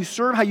give, how you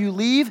serve, how you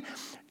leave,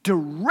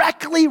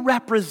 directly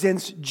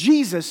represents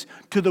Jesus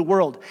to the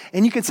world.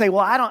 And you can say,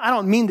 well, I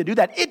don't mean to do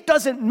that. It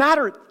doesn't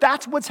matter.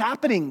 That's what's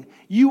happening.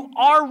 You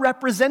are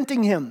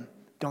representing him.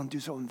 Don't do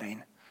so in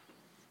vain.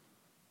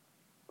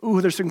 Ooh,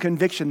 there's some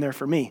conviction there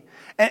for me.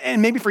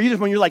 And maybe for you,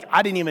 when you're like,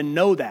 I didn't even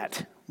know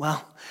that.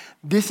 Well,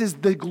 this is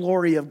the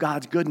glory of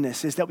God's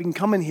goodness, is that we can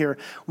come in here,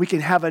 we can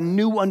have a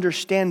new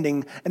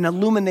understanding, an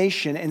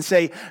illumination, and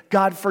say,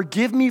 God,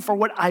 forgive me for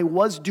what I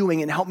was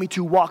doing and help me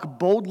to walk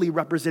boldly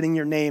representing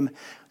your name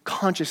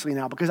consciously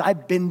now, because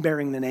I've been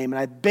bearing the name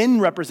and I've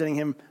been representing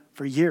him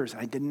for years.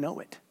 I didn't know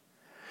it.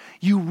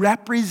 You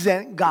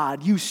represent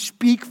God. You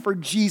speak for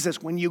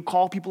Jesus when you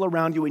call people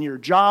around you in your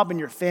job and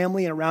your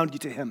family and around you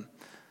to him.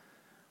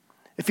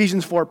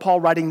 Ephesians 4, Paul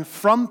writing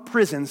from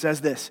prison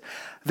says this,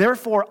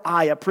 therefore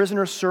I, a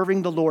prisoner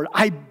serving the Lord,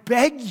 I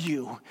beg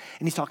you,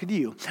 and he's talking to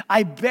you,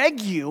 I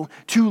beg you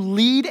to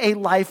lead a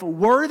life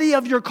worthy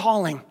of your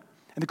calling,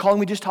 and the calling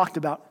we just talked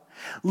about.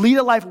 Lead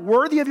a life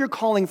worthy of your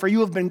calling, for you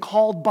have been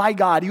called by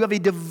God. You have a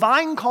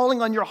divine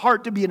calling on your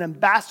heart to be an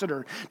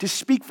ambassador, to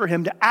speak for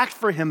him, to act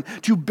for him,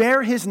 to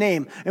bear his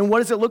name. And what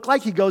does it look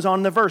like? He goes on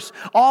in the verse.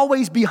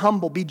 Always be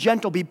humble, be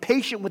gentle, be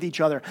patient with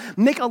each other.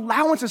 Make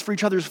allowances for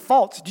each other's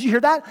faults. Did you hear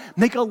that?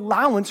 Make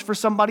allowance for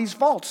somebody's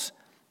faults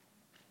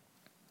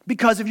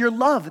because of your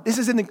love. This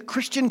is in the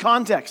Christian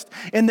context,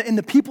 in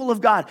the people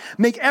of God.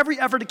 Make every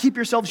effort to keep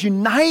yourselves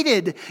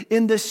united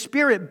in the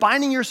Spirit,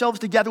 binding yourselves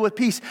together with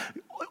peace.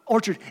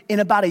 Orchard, in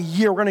about a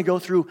year, we're going to go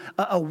through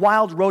a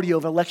wild rodeo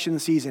of election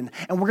season,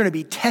 and we're going to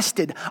be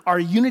tested. Our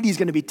unity is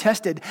going to be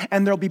tested,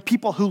 and there'll be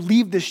people who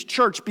leave this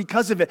church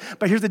because of it.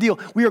 But here's the deal.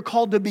 We are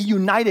called to be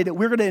united.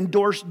 We're going to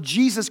endorse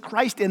Jesus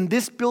Christ in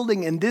this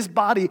building, in this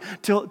body,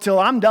 till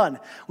I'm done.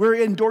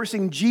 We're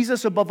endorsing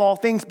Jesus above all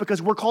things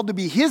because we're called to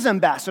be his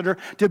ambassador,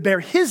 to bear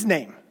his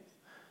name.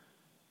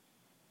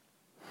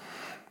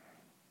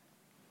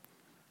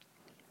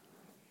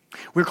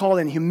 We're called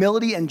in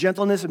humility and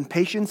gentleness and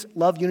patience,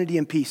 love, unity,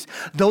 and peace.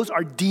 Those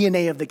are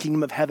DNA of the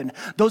kingdom of heaven.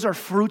 Those are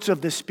fruits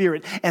of the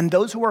Spirit. And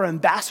those who are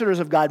ambassadors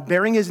of God,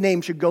 bearing his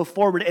name, should go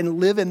forward and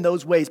live in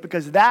those ways,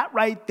 because that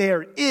right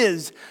there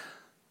is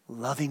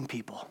loving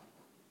people.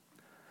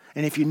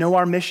 And if you know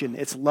our mission,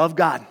 it's love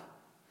God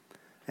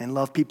and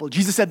love people.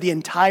 Jesus said the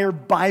entire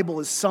Bible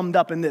is summed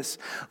up in this: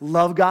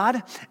 love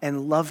God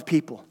and love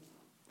people.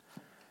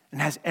 And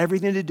has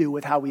everything to do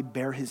with how we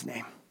bear his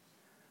name.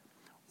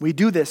 We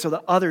do this so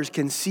that others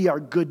can see our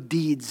good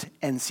deeds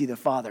and see the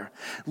Father.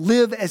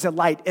 Live as a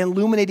light,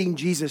 illuminating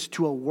Jesus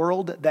to a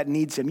world that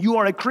needs him. You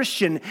are a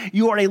Christian.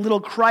 You are a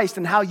little Christ,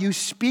 and how you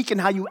speak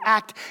and how you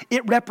act,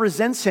 it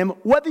represents him.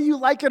 Whether you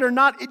like it or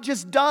not, it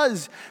just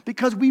does,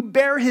 because we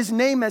bear his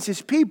name as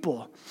his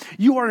people.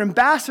 You are an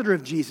ambassador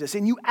of Jesus,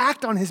 and you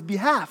act on his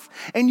behalf,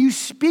 and you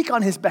speak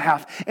on his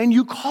behalf, and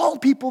you call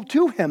people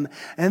to him,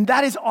 and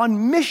that is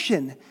on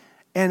mission.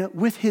 And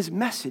with his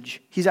message,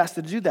 he's asked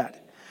to do that.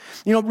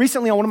 You know,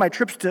 recently on one of my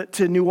trips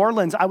to New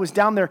Orleans, I was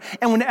down there,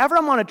 and whenever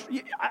I'm on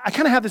I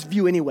kind of have this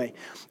view anyway,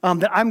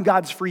 that I'm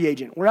God's free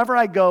agent. Wherever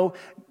I go,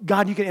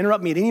 God, you can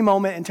interrupt me at any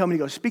moment and tell me to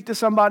go speak to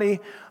somebody,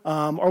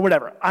 or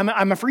whatever.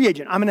 I'm a free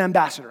agent. I'm an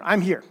ambassador.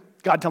 I'm here.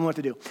 God, tell me what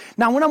to do.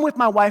 Now, when I'm with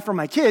my wife or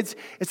my kids,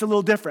 it's a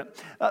little different.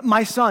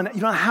 My son,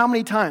 you know how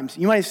many times,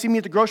 you might have seen me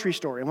at the grocery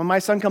store, and when my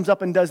son comes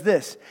up and does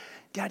this,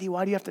 Daddy,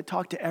 why do you have to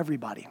talk to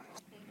everybody?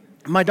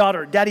 My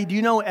daughter, Daddy, do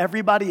you know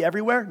everybody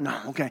everywhere?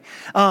 No, okay.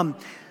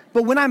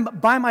 But when I'm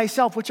by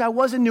myself, which I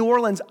was in New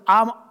Orleans,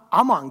 I'm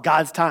on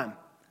God's time.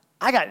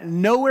 I got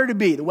nowhere to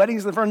be. The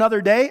wedding's for another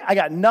day. I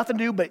got nothing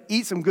to do but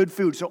eat some good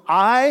food. So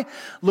I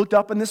looked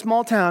up in this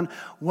small town,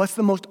 what's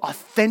the most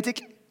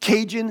authentic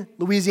Cajun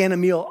Louisiana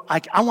meal?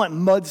 I want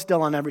mud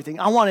still on everything.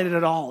 I wanted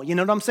it all. You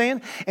know what I'm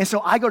saying? And so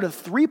I go to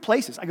 3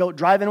 places. I go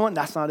drive in one.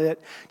 That's not it.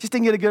 Just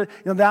didn't get a good,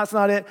 that's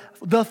not it.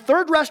 The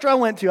third restaurant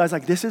I went to, I was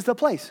like, this is the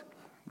place.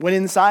 Went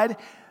inside,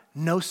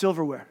 no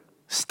silverware.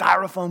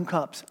 Styrofoam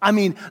cups. I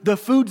mean, the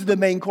food's the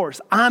main course.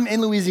 I'm in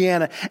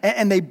Louisiana,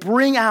 and they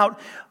bring out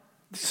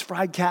this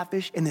fried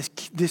catfish and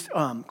this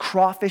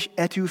crawfish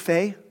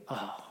etouffee.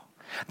 Oh,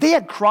 they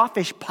had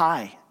crawfish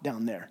pie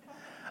down there.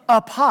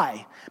 A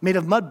pie made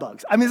of mud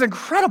bugs. I mean, it's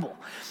incredible.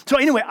 So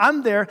anyway,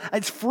 I'm there.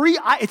 It's free.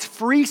 It's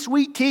free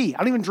sweet tea. I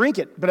don't even drink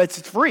it, but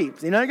it's free.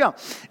 So, there you go.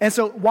 And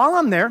so while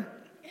I'm there,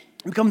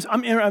 it becomes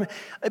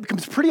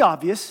pretty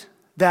obvious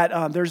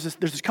that there's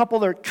this couple.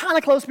 They're kind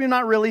of close to me,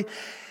 not really.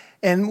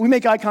 And we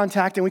make eye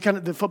contact, and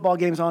the football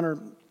game's on, or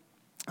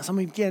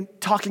somebody began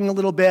talking a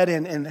little bit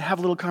and have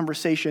a little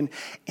conversation,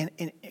 and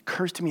it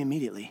occurs to me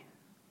immediately,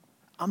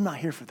 I'm not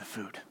here for the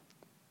food.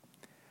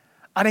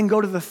 I didn't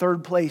go to the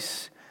third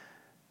place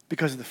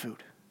because of the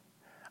food.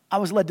 I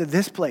was led to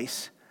this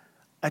place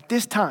at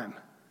this time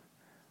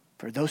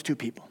for those 2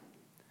 people.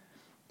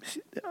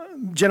 A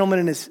gentleman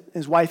and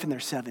his wife in their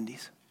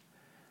 70s.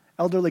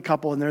 Elderly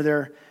couple, and they're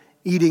there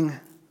eating.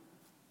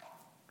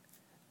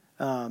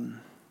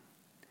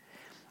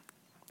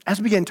 As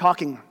we began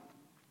talking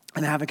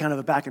and having kind of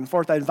a back and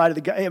forth, I invited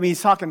the guy.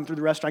 He's talking through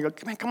the restaurant. I go,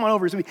 man, come on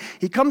over. So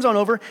he comes on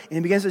over, and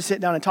he begins to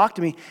sit down and talk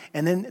to me,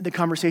 and then the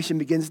conversation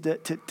begins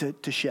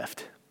to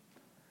shift.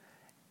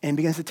 And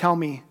begins to tell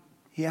me,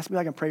 he asked me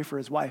if I can pray for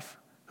his wife,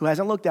 who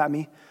hasn't looked at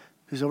me,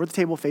 who's over at the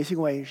table facing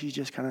away. She's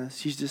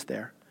just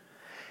there.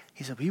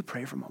 He said, will you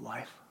pray for my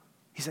wife?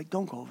 He's like,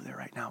 don't go over there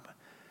right now, but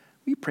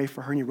will you pray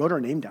for her? And he wrote her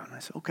name down. And I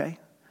said, okay.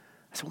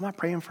 I said, what am I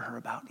praying for her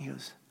about? And he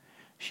goes,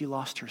 she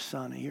lost her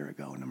son a year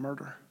ago in a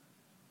murder.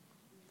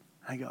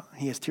 I go,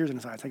 he has tears in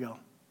his eyes. I go,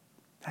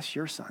 that's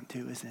your son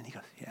too, isn't it? He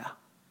goes, yeah.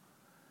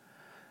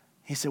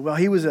 He said, well,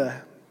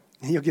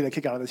 he'll get a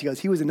kick out of this. He goes,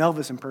 he was an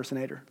Elvis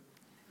impersonator.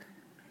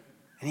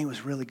 And he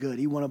was really good.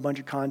 He won a bunch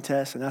of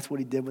contests, and that's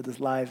what he did with his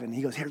life. And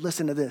he goes, here,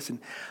 listen to this. And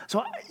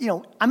so,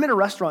 I'm in a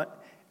restaurant,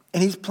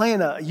 and he's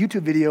playing a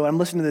YouTube video, and I'm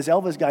listening to this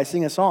Elvis guy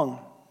sing a song,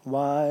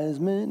 Wise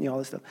Men, all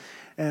this stuff.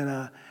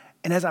 And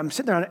as I'm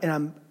sitting there,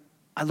 and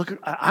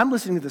I'm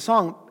listening to the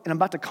song, and I'm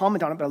about to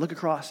comment on it, but I look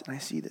across, and I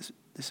see this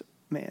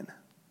man,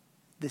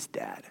 this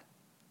dad.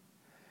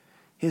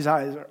 His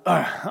eyes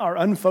are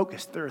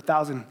unfocused. They're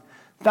 1,000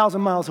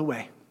 miles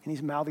away, and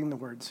he's mouthing the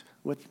words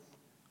with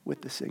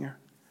the singer,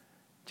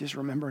 just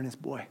remembering his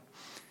boy.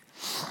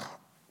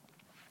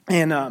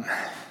 And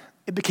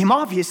it became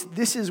obvious,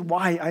 this is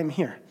why I'm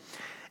here.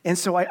 And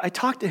so I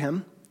talked to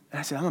him, and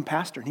I said, I'm a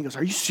pastor. And he goes,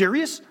 are you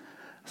serious?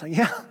 I was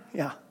like,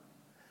 yeah.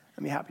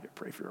 I'd be happy to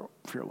pray for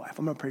your wife.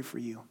 I'm going to pray for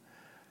you.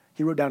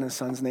 He wrote down his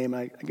son's name.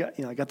 I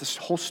got this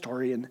whole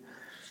story, and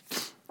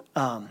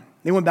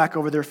they went back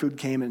over, their food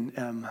came,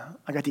 and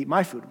I got to eat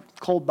my food.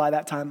 Cold by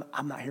that time.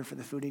 I'm not here for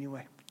the food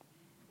anyway.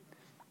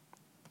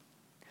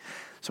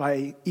 So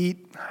I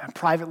eat, I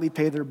privately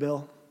pay their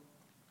bill.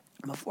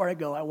 Before I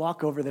go, I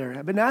walk over there.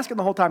 I've been asking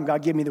the whole time,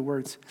 God, give me the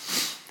words.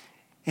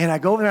 And I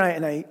go over there,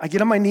 and I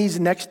get on my knees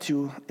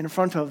in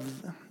front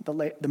of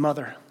the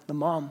mother, the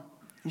mom.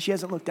 And she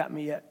hasn't looked at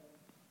me yet.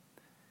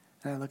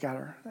 And I look at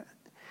her.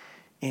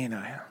 And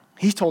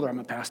he's told her I'm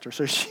a pastor,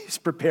 so she's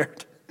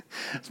prepared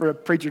for a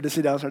preacher to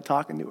sit down and start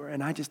talking to her.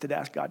 And I just did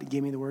ask God to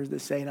give me the words to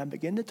say. And I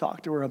began to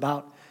talk to her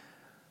about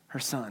her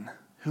son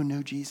who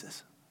knew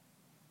Jesus.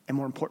 And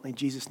more importantly,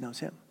 Jesus knows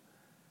him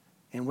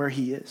and where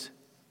he is.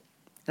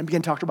 And I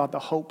began to talk to her about the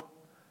hope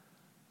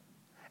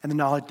and the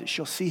knowledge that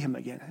she'll see him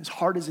again, as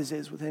hard as it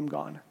is with him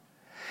gone.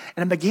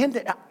 And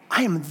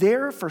I am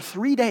there for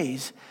 3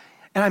 days,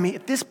 and I'm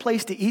at this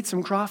place to eat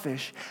some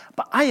crawfish,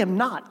 but I am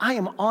not. I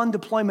am on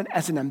deployment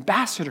as an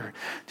ambassador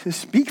to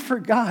speak for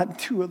God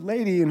to a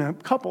lady and a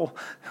couple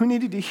who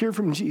needed to hear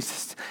from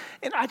Jesus.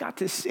 And I got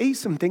to say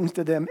some things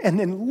to them and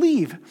then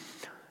leave.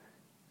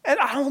 And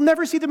I'll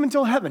never see them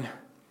until heaven.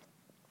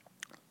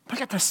 But I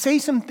got to say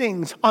some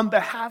things on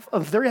behalf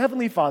of their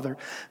Heavenly Father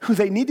that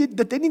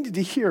they needed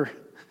to hear.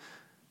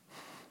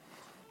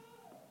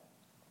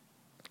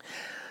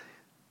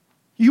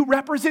 You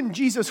represent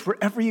Jesus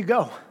wherever you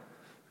go.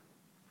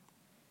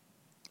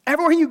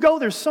 Everywhere you go,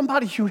 there's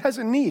somebody who has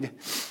a need.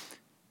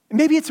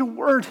 Maybe it's a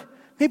word.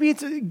 Maybe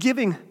it's a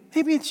giving.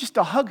 Maybe it's just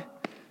a hug.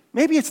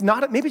 Maybe it's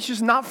not. Maybe it's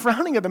just not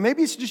frowning at them.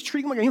 Maybe it's just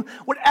treating them like a human.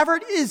 Whatever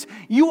it is,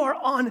 you're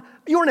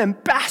an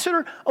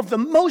ambassador of the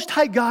Most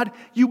High God.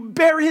 You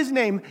bear his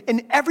name,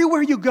 and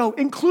everywhere you go,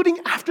 including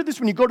after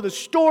this, when you go to the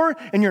store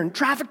and you're in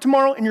traffic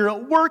tomorrow and you're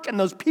at work and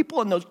those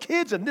people and those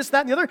kids and this,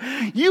 that, and the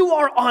other, you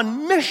are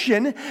on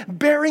mission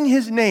bearing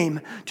his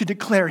name to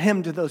declare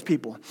him to those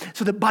people.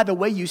 So that by the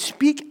way you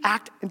speak,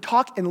 act, and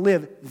talk and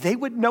live, they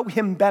would know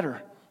him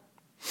better.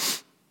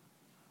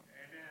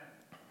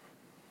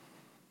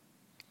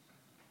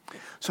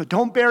 So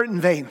don't bear it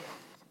in vain.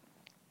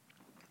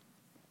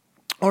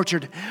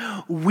 Orchard,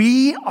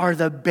 we are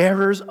the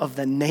bearers of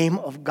the name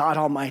of God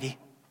Almighty.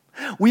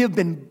 We have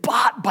been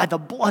bought by the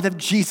blood of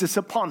Jesus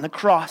upon the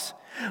cross.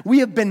 We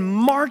have been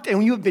marked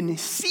and you have been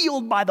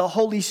sealed by the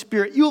Holy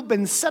Spirit. You have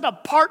been set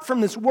apart from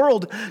this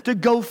world to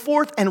go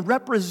forth and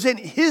represent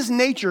his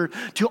nature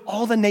to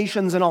all the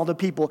nations and all the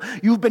people.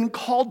 You've been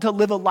called to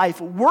live a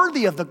life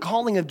worthy of the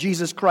calling of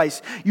Jesus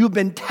Christ. You've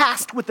been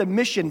tasked with a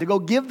mission to go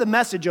give the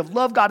message of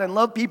love God and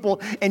love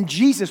people and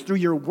Jesus through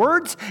your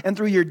words and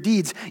through your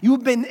deeds.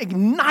 You've been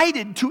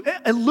ignited to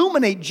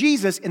illuminate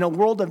Jesus in a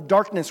world of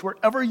darkness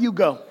wherever you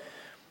go.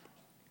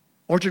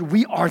 Orchard,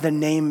 we are the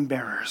name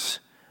bearers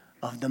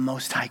of the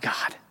Most High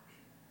God.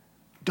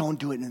 Don't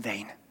do it in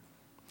vain.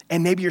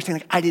 And maybe you're saying,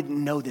 like, I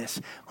didn't know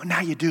this. Well,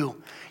 now you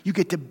do. You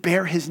get to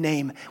bear his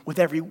name with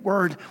every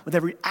word, with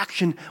every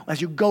action. As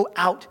you go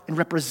out and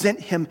represent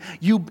him,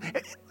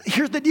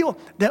 here's the deal,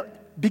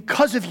 that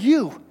because of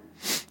you,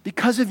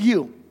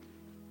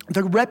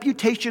 the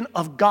reputation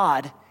of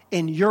God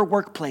in your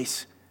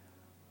workplace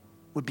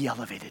would be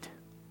elevated.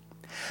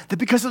 That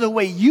because of the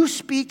way you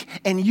speak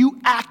and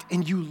you act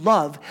and you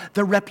love,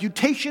 the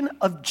reputation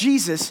of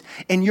Jesus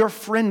in your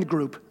friend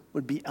group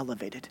would be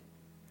elevated.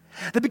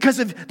 That because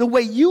of the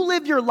way you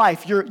live your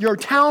life, your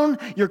town,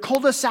 your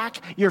cul-de-sac,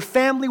 your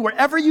family,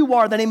 wherever you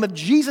are, the name of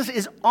Jesus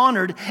is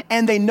honored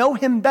and they know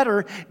him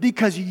better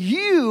because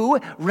you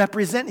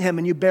represent him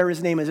and you bear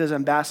his name as his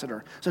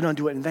ambassador. So don't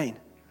do it in vain.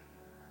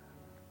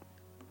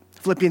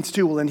 Philippians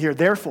 2 will end here.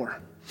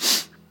 Therefore,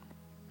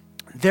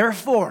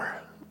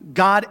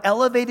 God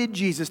elevated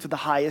Jesus to the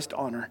highest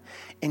honor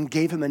and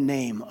gave him a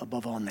name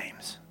above all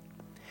names.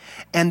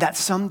 And that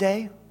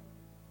someday,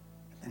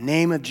 the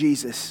name of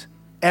Jesus,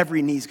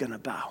 every knee's going to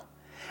bow.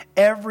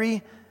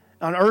 Every,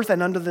 on earth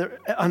and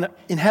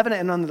in heaven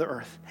and under the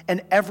earth.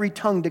 And every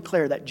tongue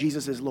declare that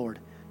Jesus is Lord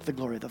to the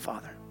glory of the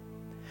Father.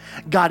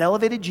 God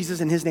elevated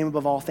Jesus in his name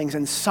above all things.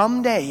 And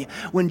someday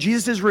when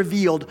Jesus is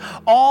revealed,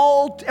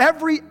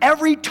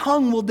 every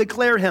tongue will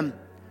declare him.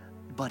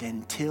 But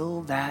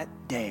until that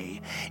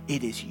day,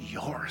 it is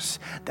yours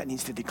that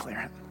needs to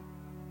declare him.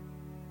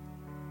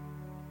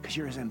 Because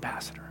you're his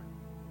ambassador.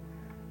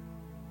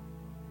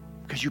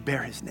 Because you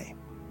bear his name.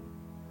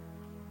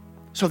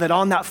 So that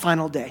on that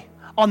final day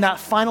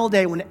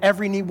when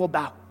every knee will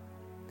bow,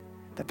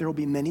 that there will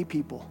be many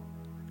people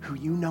who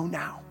you know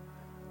now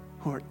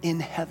who are in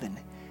heaven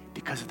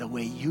because of the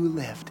way you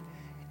lived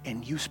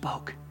and you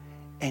spoke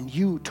and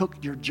you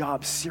took your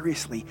job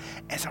seriously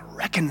as a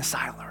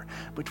reconciler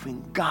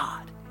between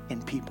God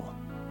and people.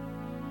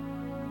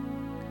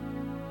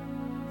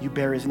 You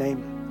bear his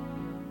name.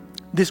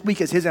 This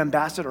week as his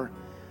ambassador,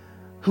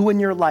 who in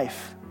your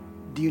life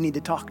do you need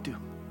to talk to?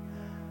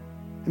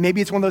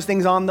 Maybe it's one of those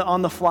things on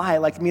the fly,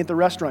 like me at the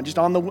restaurant. Just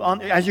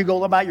as you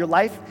go about your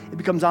life, it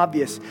becomes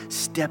obvious.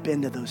 Step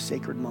into those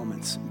sacred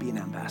moments and be an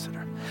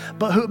ambassador.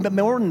 But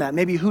more than that,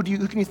 maybe who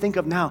can you think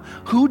of now?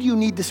 Who do you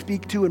need to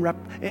speak to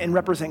and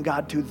represent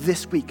God to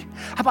this week?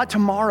 How about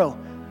tomorrow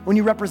when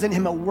you represent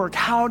him at work?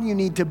 How do you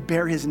need to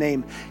bear his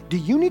name? Do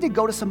you need to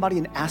go to somebody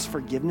and ask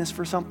forgiveness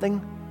for something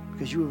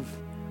because you have?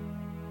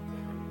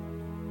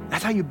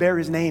 That's how you bear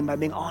his name, by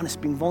being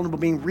honest, being vulnerable,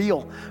 being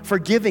real,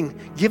 forgiving,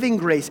 giving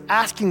grace,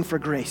 asking for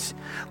grace.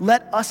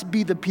 Let us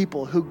be the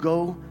people who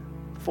go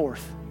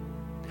forth.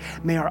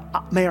 May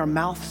our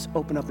mouths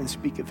open up and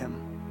speak of him.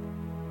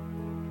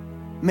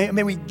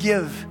 May we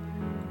give.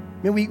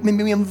 May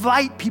we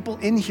invite people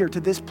in here to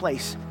this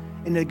place,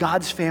 into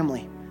God's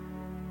family.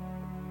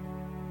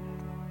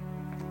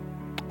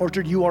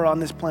 Orchard, you are on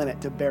this planet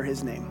to bear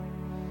his name.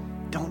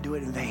 Don't do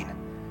it in vain.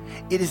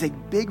 It is a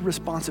big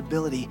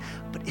responsibility,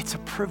 but it's a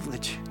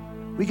privilege.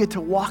 We get to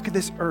walk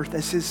this earth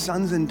as his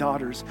sons and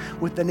daughters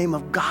with the name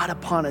of God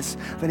upon us,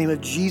 the name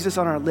of Jesus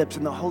on our lips,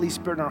 and the Holy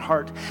Spirit in our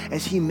heart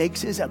as he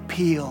makes his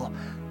appeal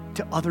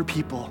to other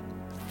people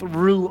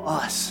through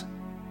us.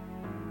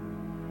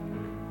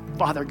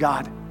 Father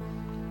God,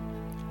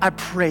 I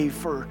pray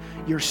for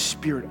your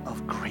spirit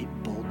of great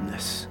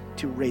boldness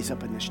to raise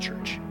up in this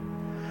church.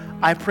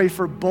 I pray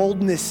for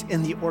boldness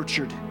in the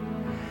Orchard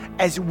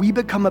as we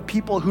become a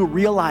people who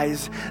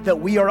realize that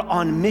we are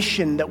on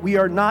mission, that we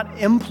are not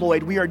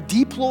employed, we are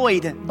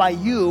deployed by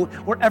you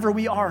wherever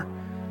we are.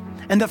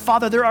 And that,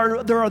 Father, there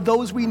are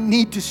those we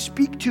need to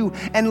speak to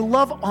and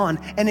love on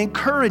and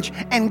encourage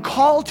and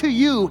call to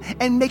you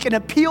and make an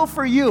appeal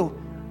for you.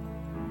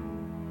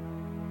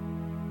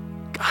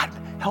 God,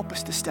 help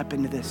us to step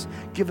into this.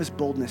 Give us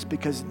boldness,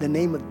 because the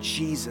name of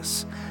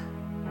Jesus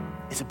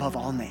is above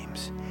all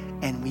names,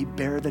 and we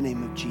bear the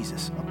name of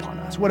Jesus upon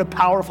us. What a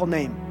powerful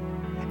name.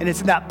 And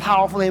it's in that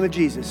powerful name of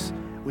Jesus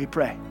we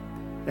pray.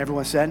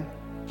 Everyone said?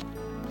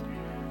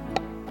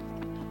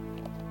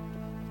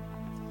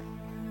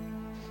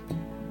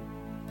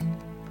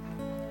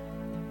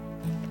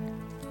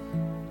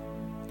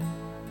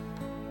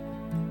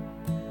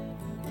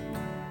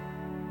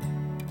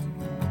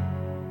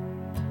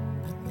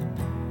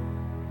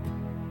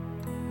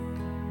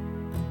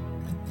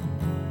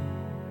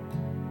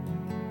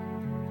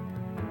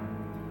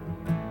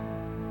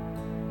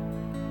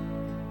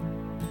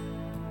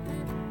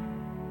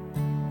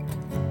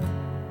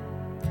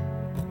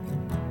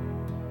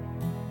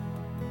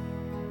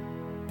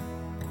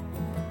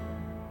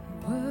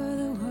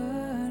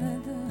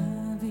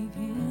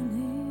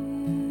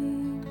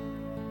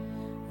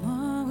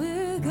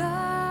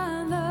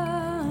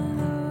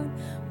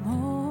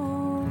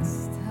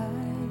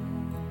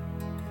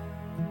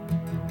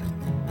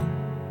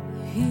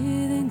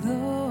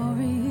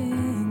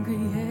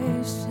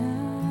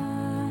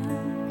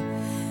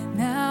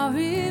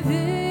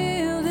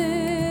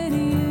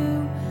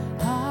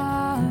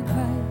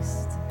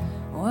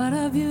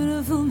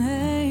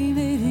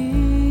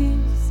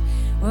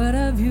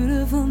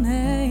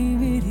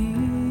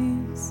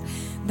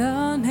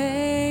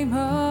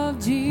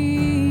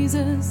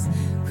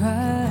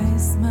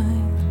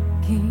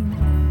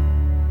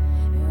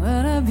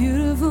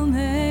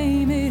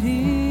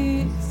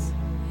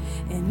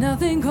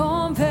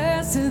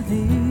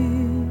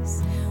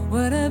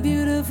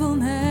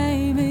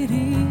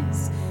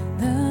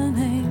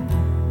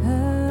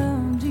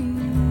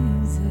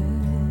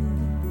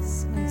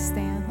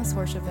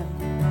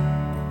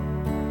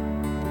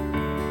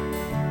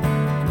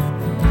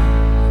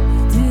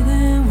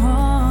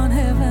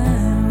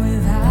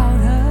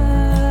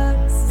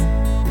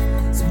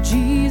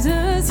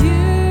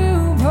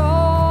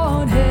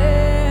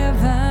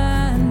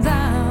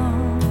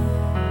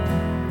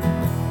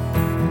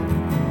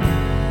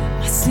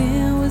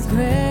 Sin was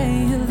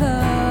great, your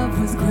love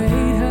was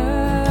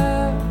greater.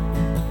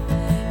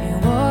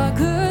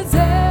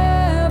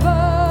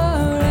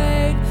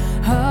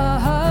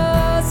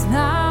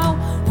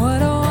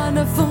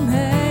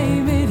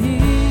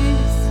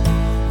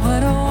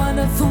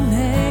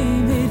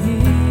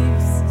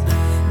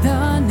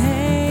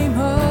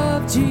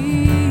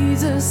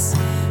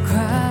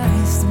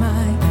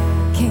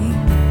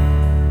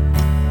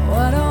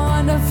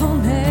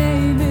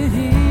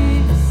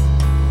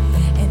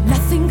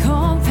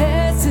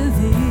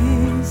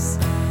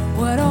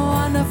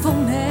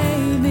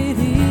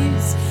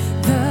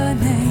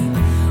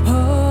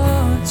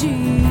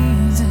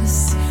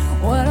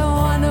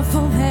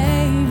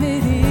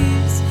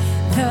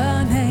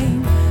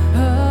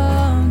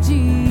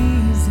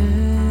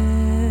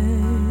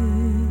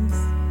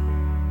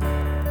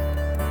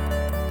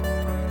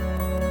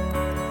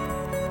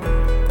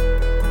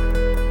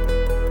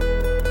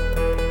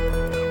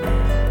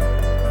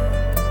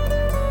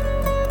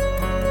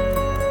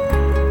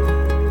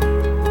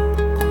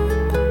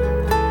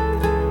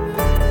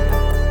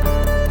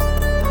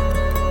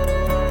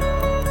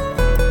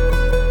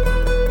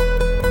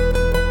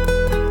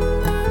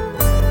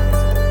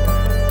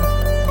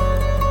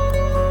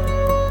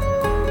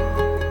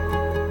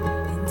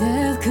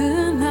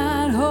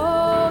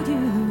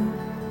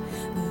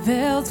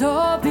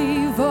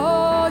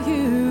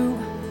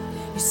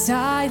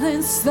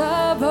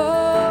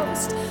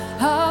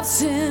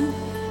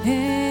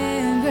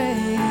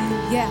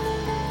 Yeah.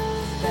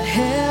 The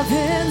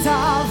heavens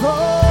are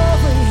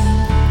roaring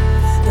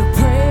the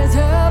praise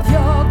of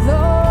your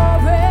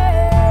glory,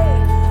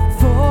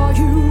 for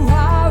you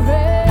are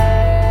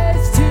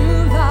raised to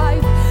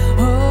life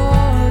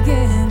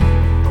again,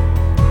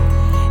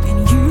 and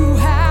you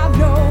have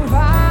no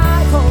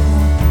rival,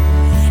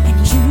 and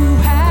you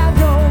have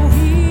no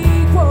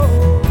equal,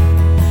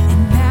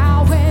 and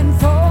now and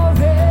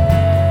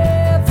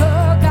forever,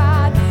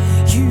 God,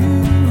 you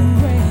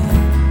reign.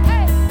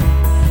 Hey!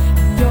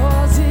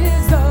 Yours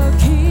is the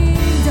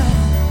kingdom,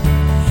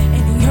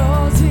 and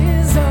yours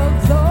is the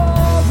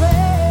glory.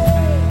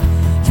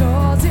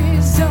 Yours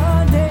is the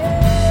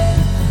name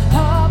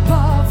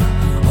above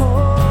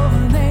all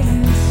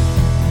names.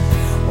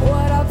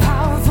 What a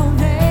powerful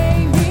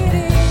name it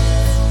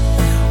is.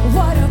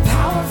 What a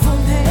powerful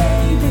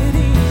name it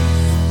is.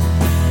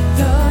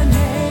 The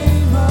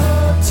name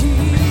of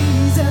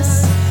Jesus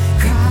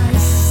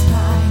Christ,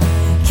 my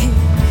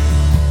King.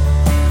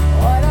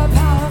 What a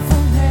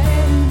powerful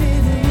name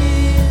it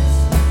is,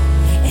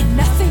 and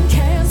nothing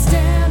can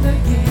stand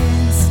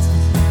against.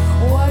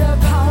 What a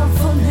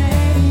powerful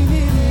name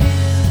it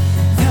is,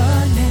 the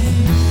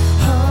name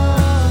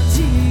of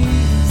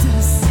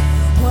Jesus.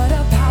 What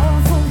a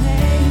powerful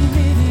name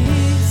it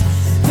is,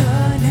 the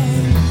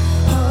name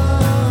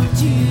of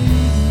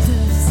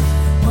Jesus.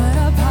 What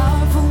a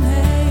powerful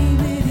name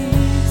it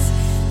is,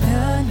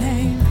 the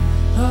name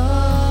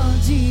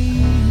of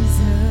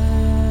Jesus.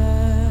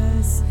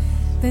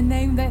 The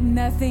name that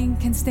nothing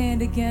can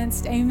stand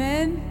against.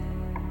 Amen.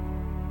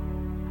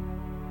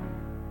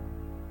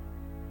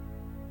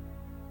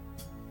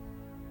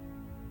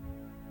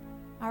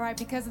 All right,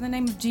 because of the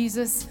name of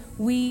Jesus,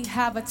 we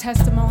have a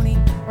testimony.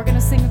 We're going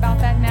to sing about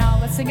that now.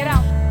 Let's sing it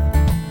out.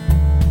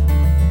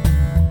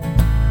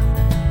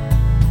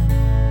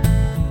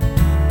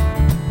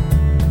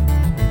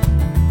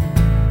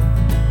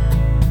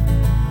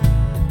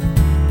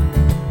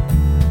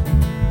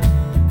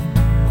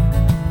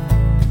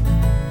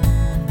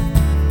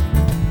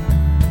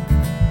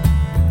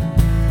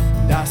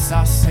 And I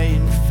saw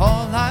Satan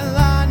fall like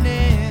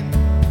lightning,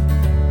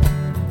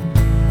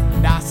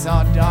 and I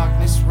saw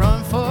darkness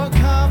run for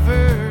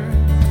cover.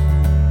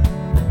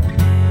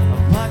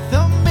 But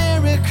the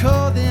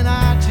miracle that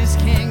I just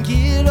can't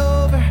get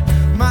over,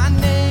 my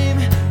name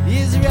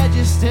is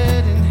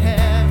registered in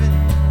heaven.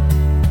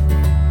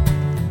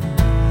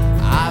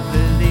 I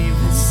believe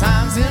in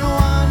signs and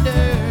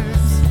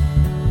wonders.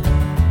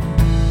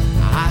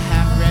 I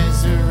have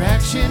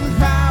resurrection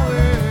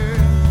power.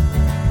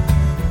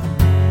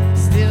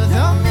 Still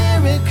the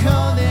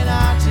miracle that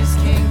I just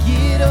can't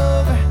get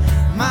over,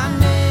 my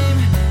name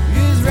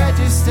is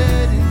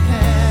registered in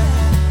heaven.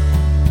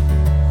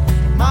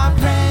 My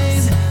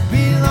praise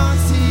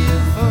belongs to you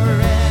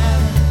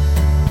forever.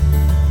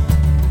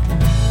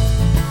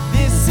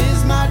 This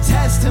is my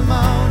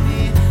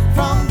testimony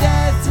from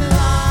death to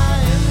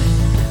life,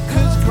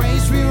 'cause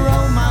grace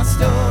rewrote my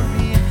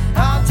story.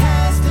 I'll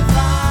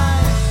testify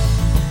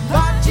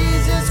by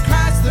Jesus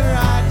Christ the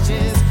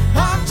righteous,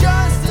 I'm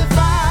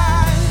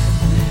justified.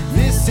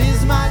 This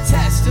is my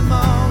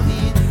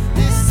testimony.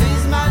 This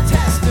is my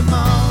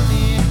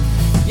testimony.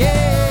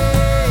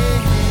 Yeah.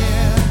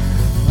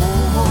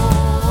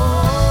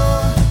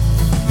 Oh,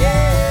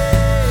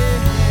 yeah.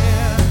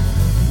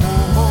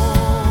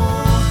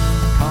 Oh,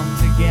 come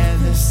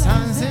together,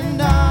 sons and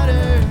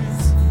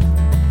daughters,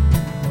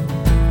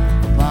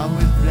 bought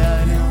with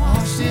blood and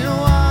washed in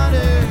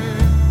water.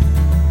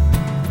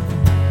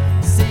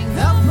 Sing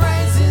the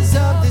praises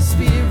of the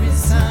Spirit,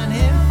 Son,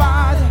 and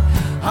Father.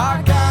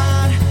 Our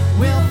God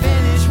will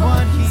finish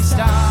what He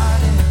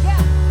started.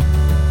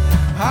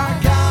 Our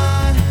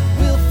God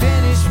will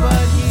finish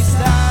what He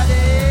started.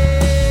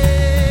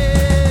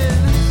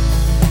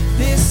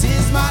 This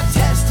is my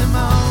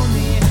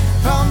testimony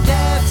from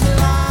death to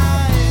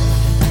life,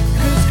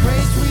 'cause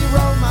grace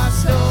rewrote my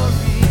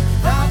story.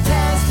 I'll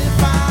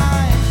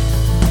testify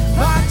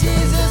by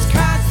Jesus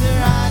Christ the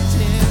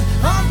righteous,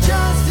 I'm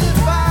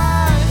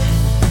justified.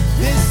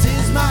 This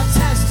is my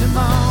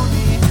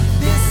testimony.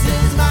 This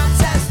is my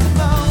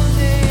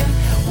testimony.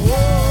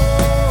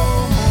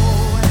 Whoa,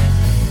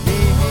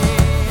 yeah,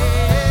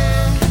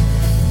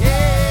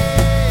 yeah.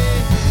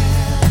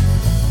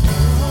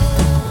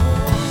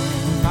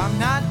 If I'm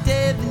not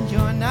dead, then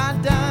you're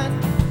not done.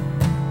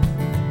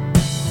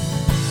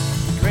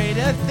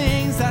 Greater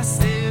things are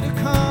still to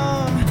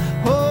come.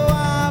 Oh,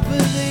 I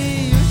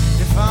believe.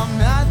 If I'm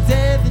not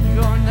dead, then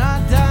you're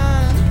not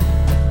done.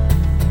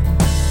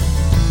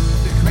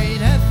 The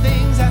greater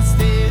things are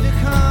still to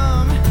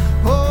come.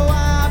 Oh,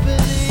 I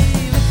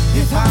believe.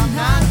 If I'm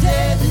not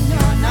dead, then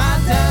you're not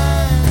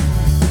done.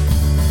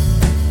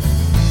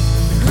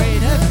 The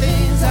greater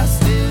things are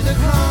still to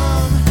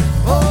come.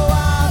 Oh,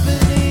 I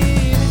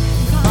believe.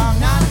 If I'm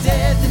not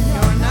dead, then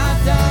you're not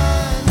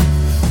done.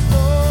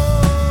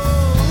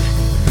 Oh,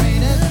 the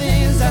greater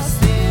things are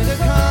still to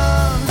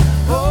come.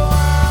 Oh,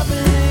 I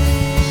believe.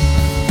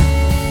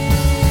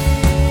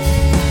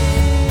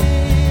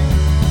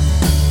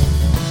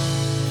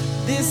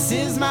 This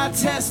is my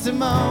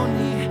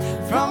testimony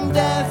from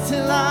death to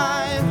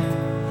life.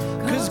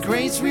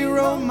 grace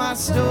rewrote my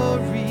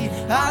story.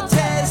 I'll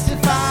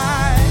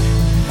testify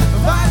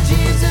by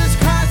Jesus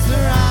Christ the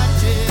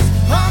righteous.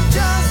 I'm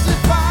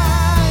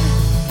justified.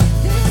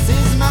 This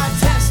is my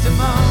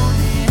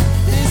testimony.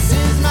 This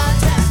is my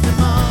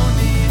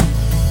testimony.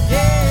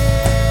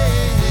 Yeah.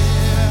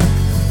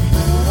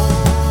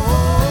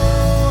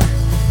 Oh,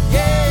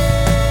 yeah.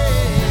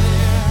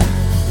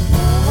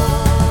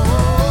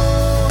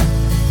 Oh,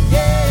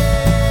 yeah.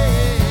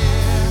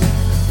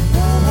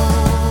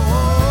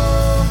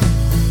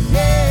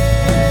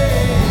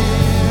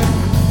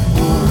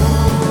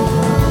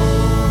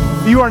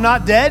 You are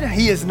not dead.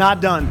 He is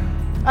not done.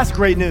 That's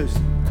great news.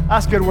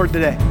 That's a good word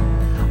today.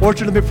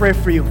 Orchard, let me pray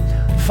for you.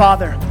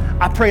 Father,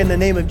 I pray in the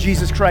name of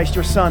Jesus Christ,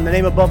 your Son, the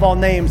name above all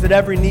names, that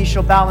every knee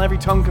shall bow and every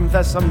tongue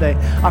confess someday.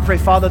 I pray,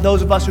 Father,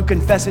 those of us who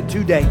confess it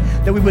today,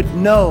 that we would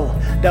know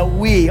that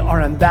we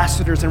are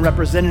ambassadors and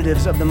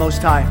representatives of the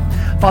Most High.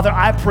 Father,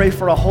 I pray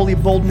for a holy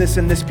boldness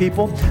in this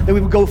people, that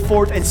we would go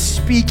forth and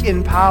speak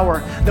in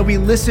power, that we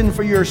listen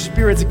for your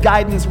Spirit's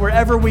guidance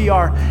wherever we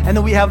are, and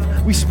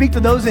that we speak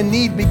to those in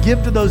need, we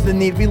give to those in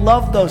need, we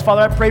love those.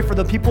 Father, I pray for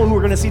the people who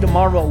we're going to see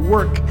tomorrow at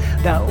work,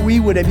 that we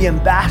would be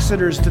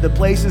ambassadors to the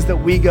places that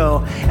we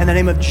go, and the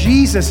name of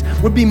Jesus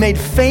would be made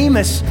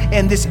famous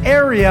in this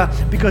area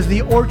because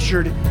the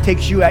Orchard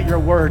takes you at your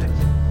word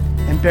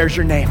and bears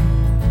your name.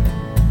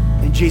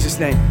 In Jesus'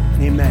 name,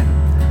 amen.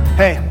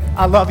 Hey,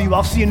 I love you.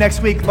 I'll see you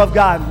next week. Love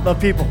God,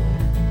 love people.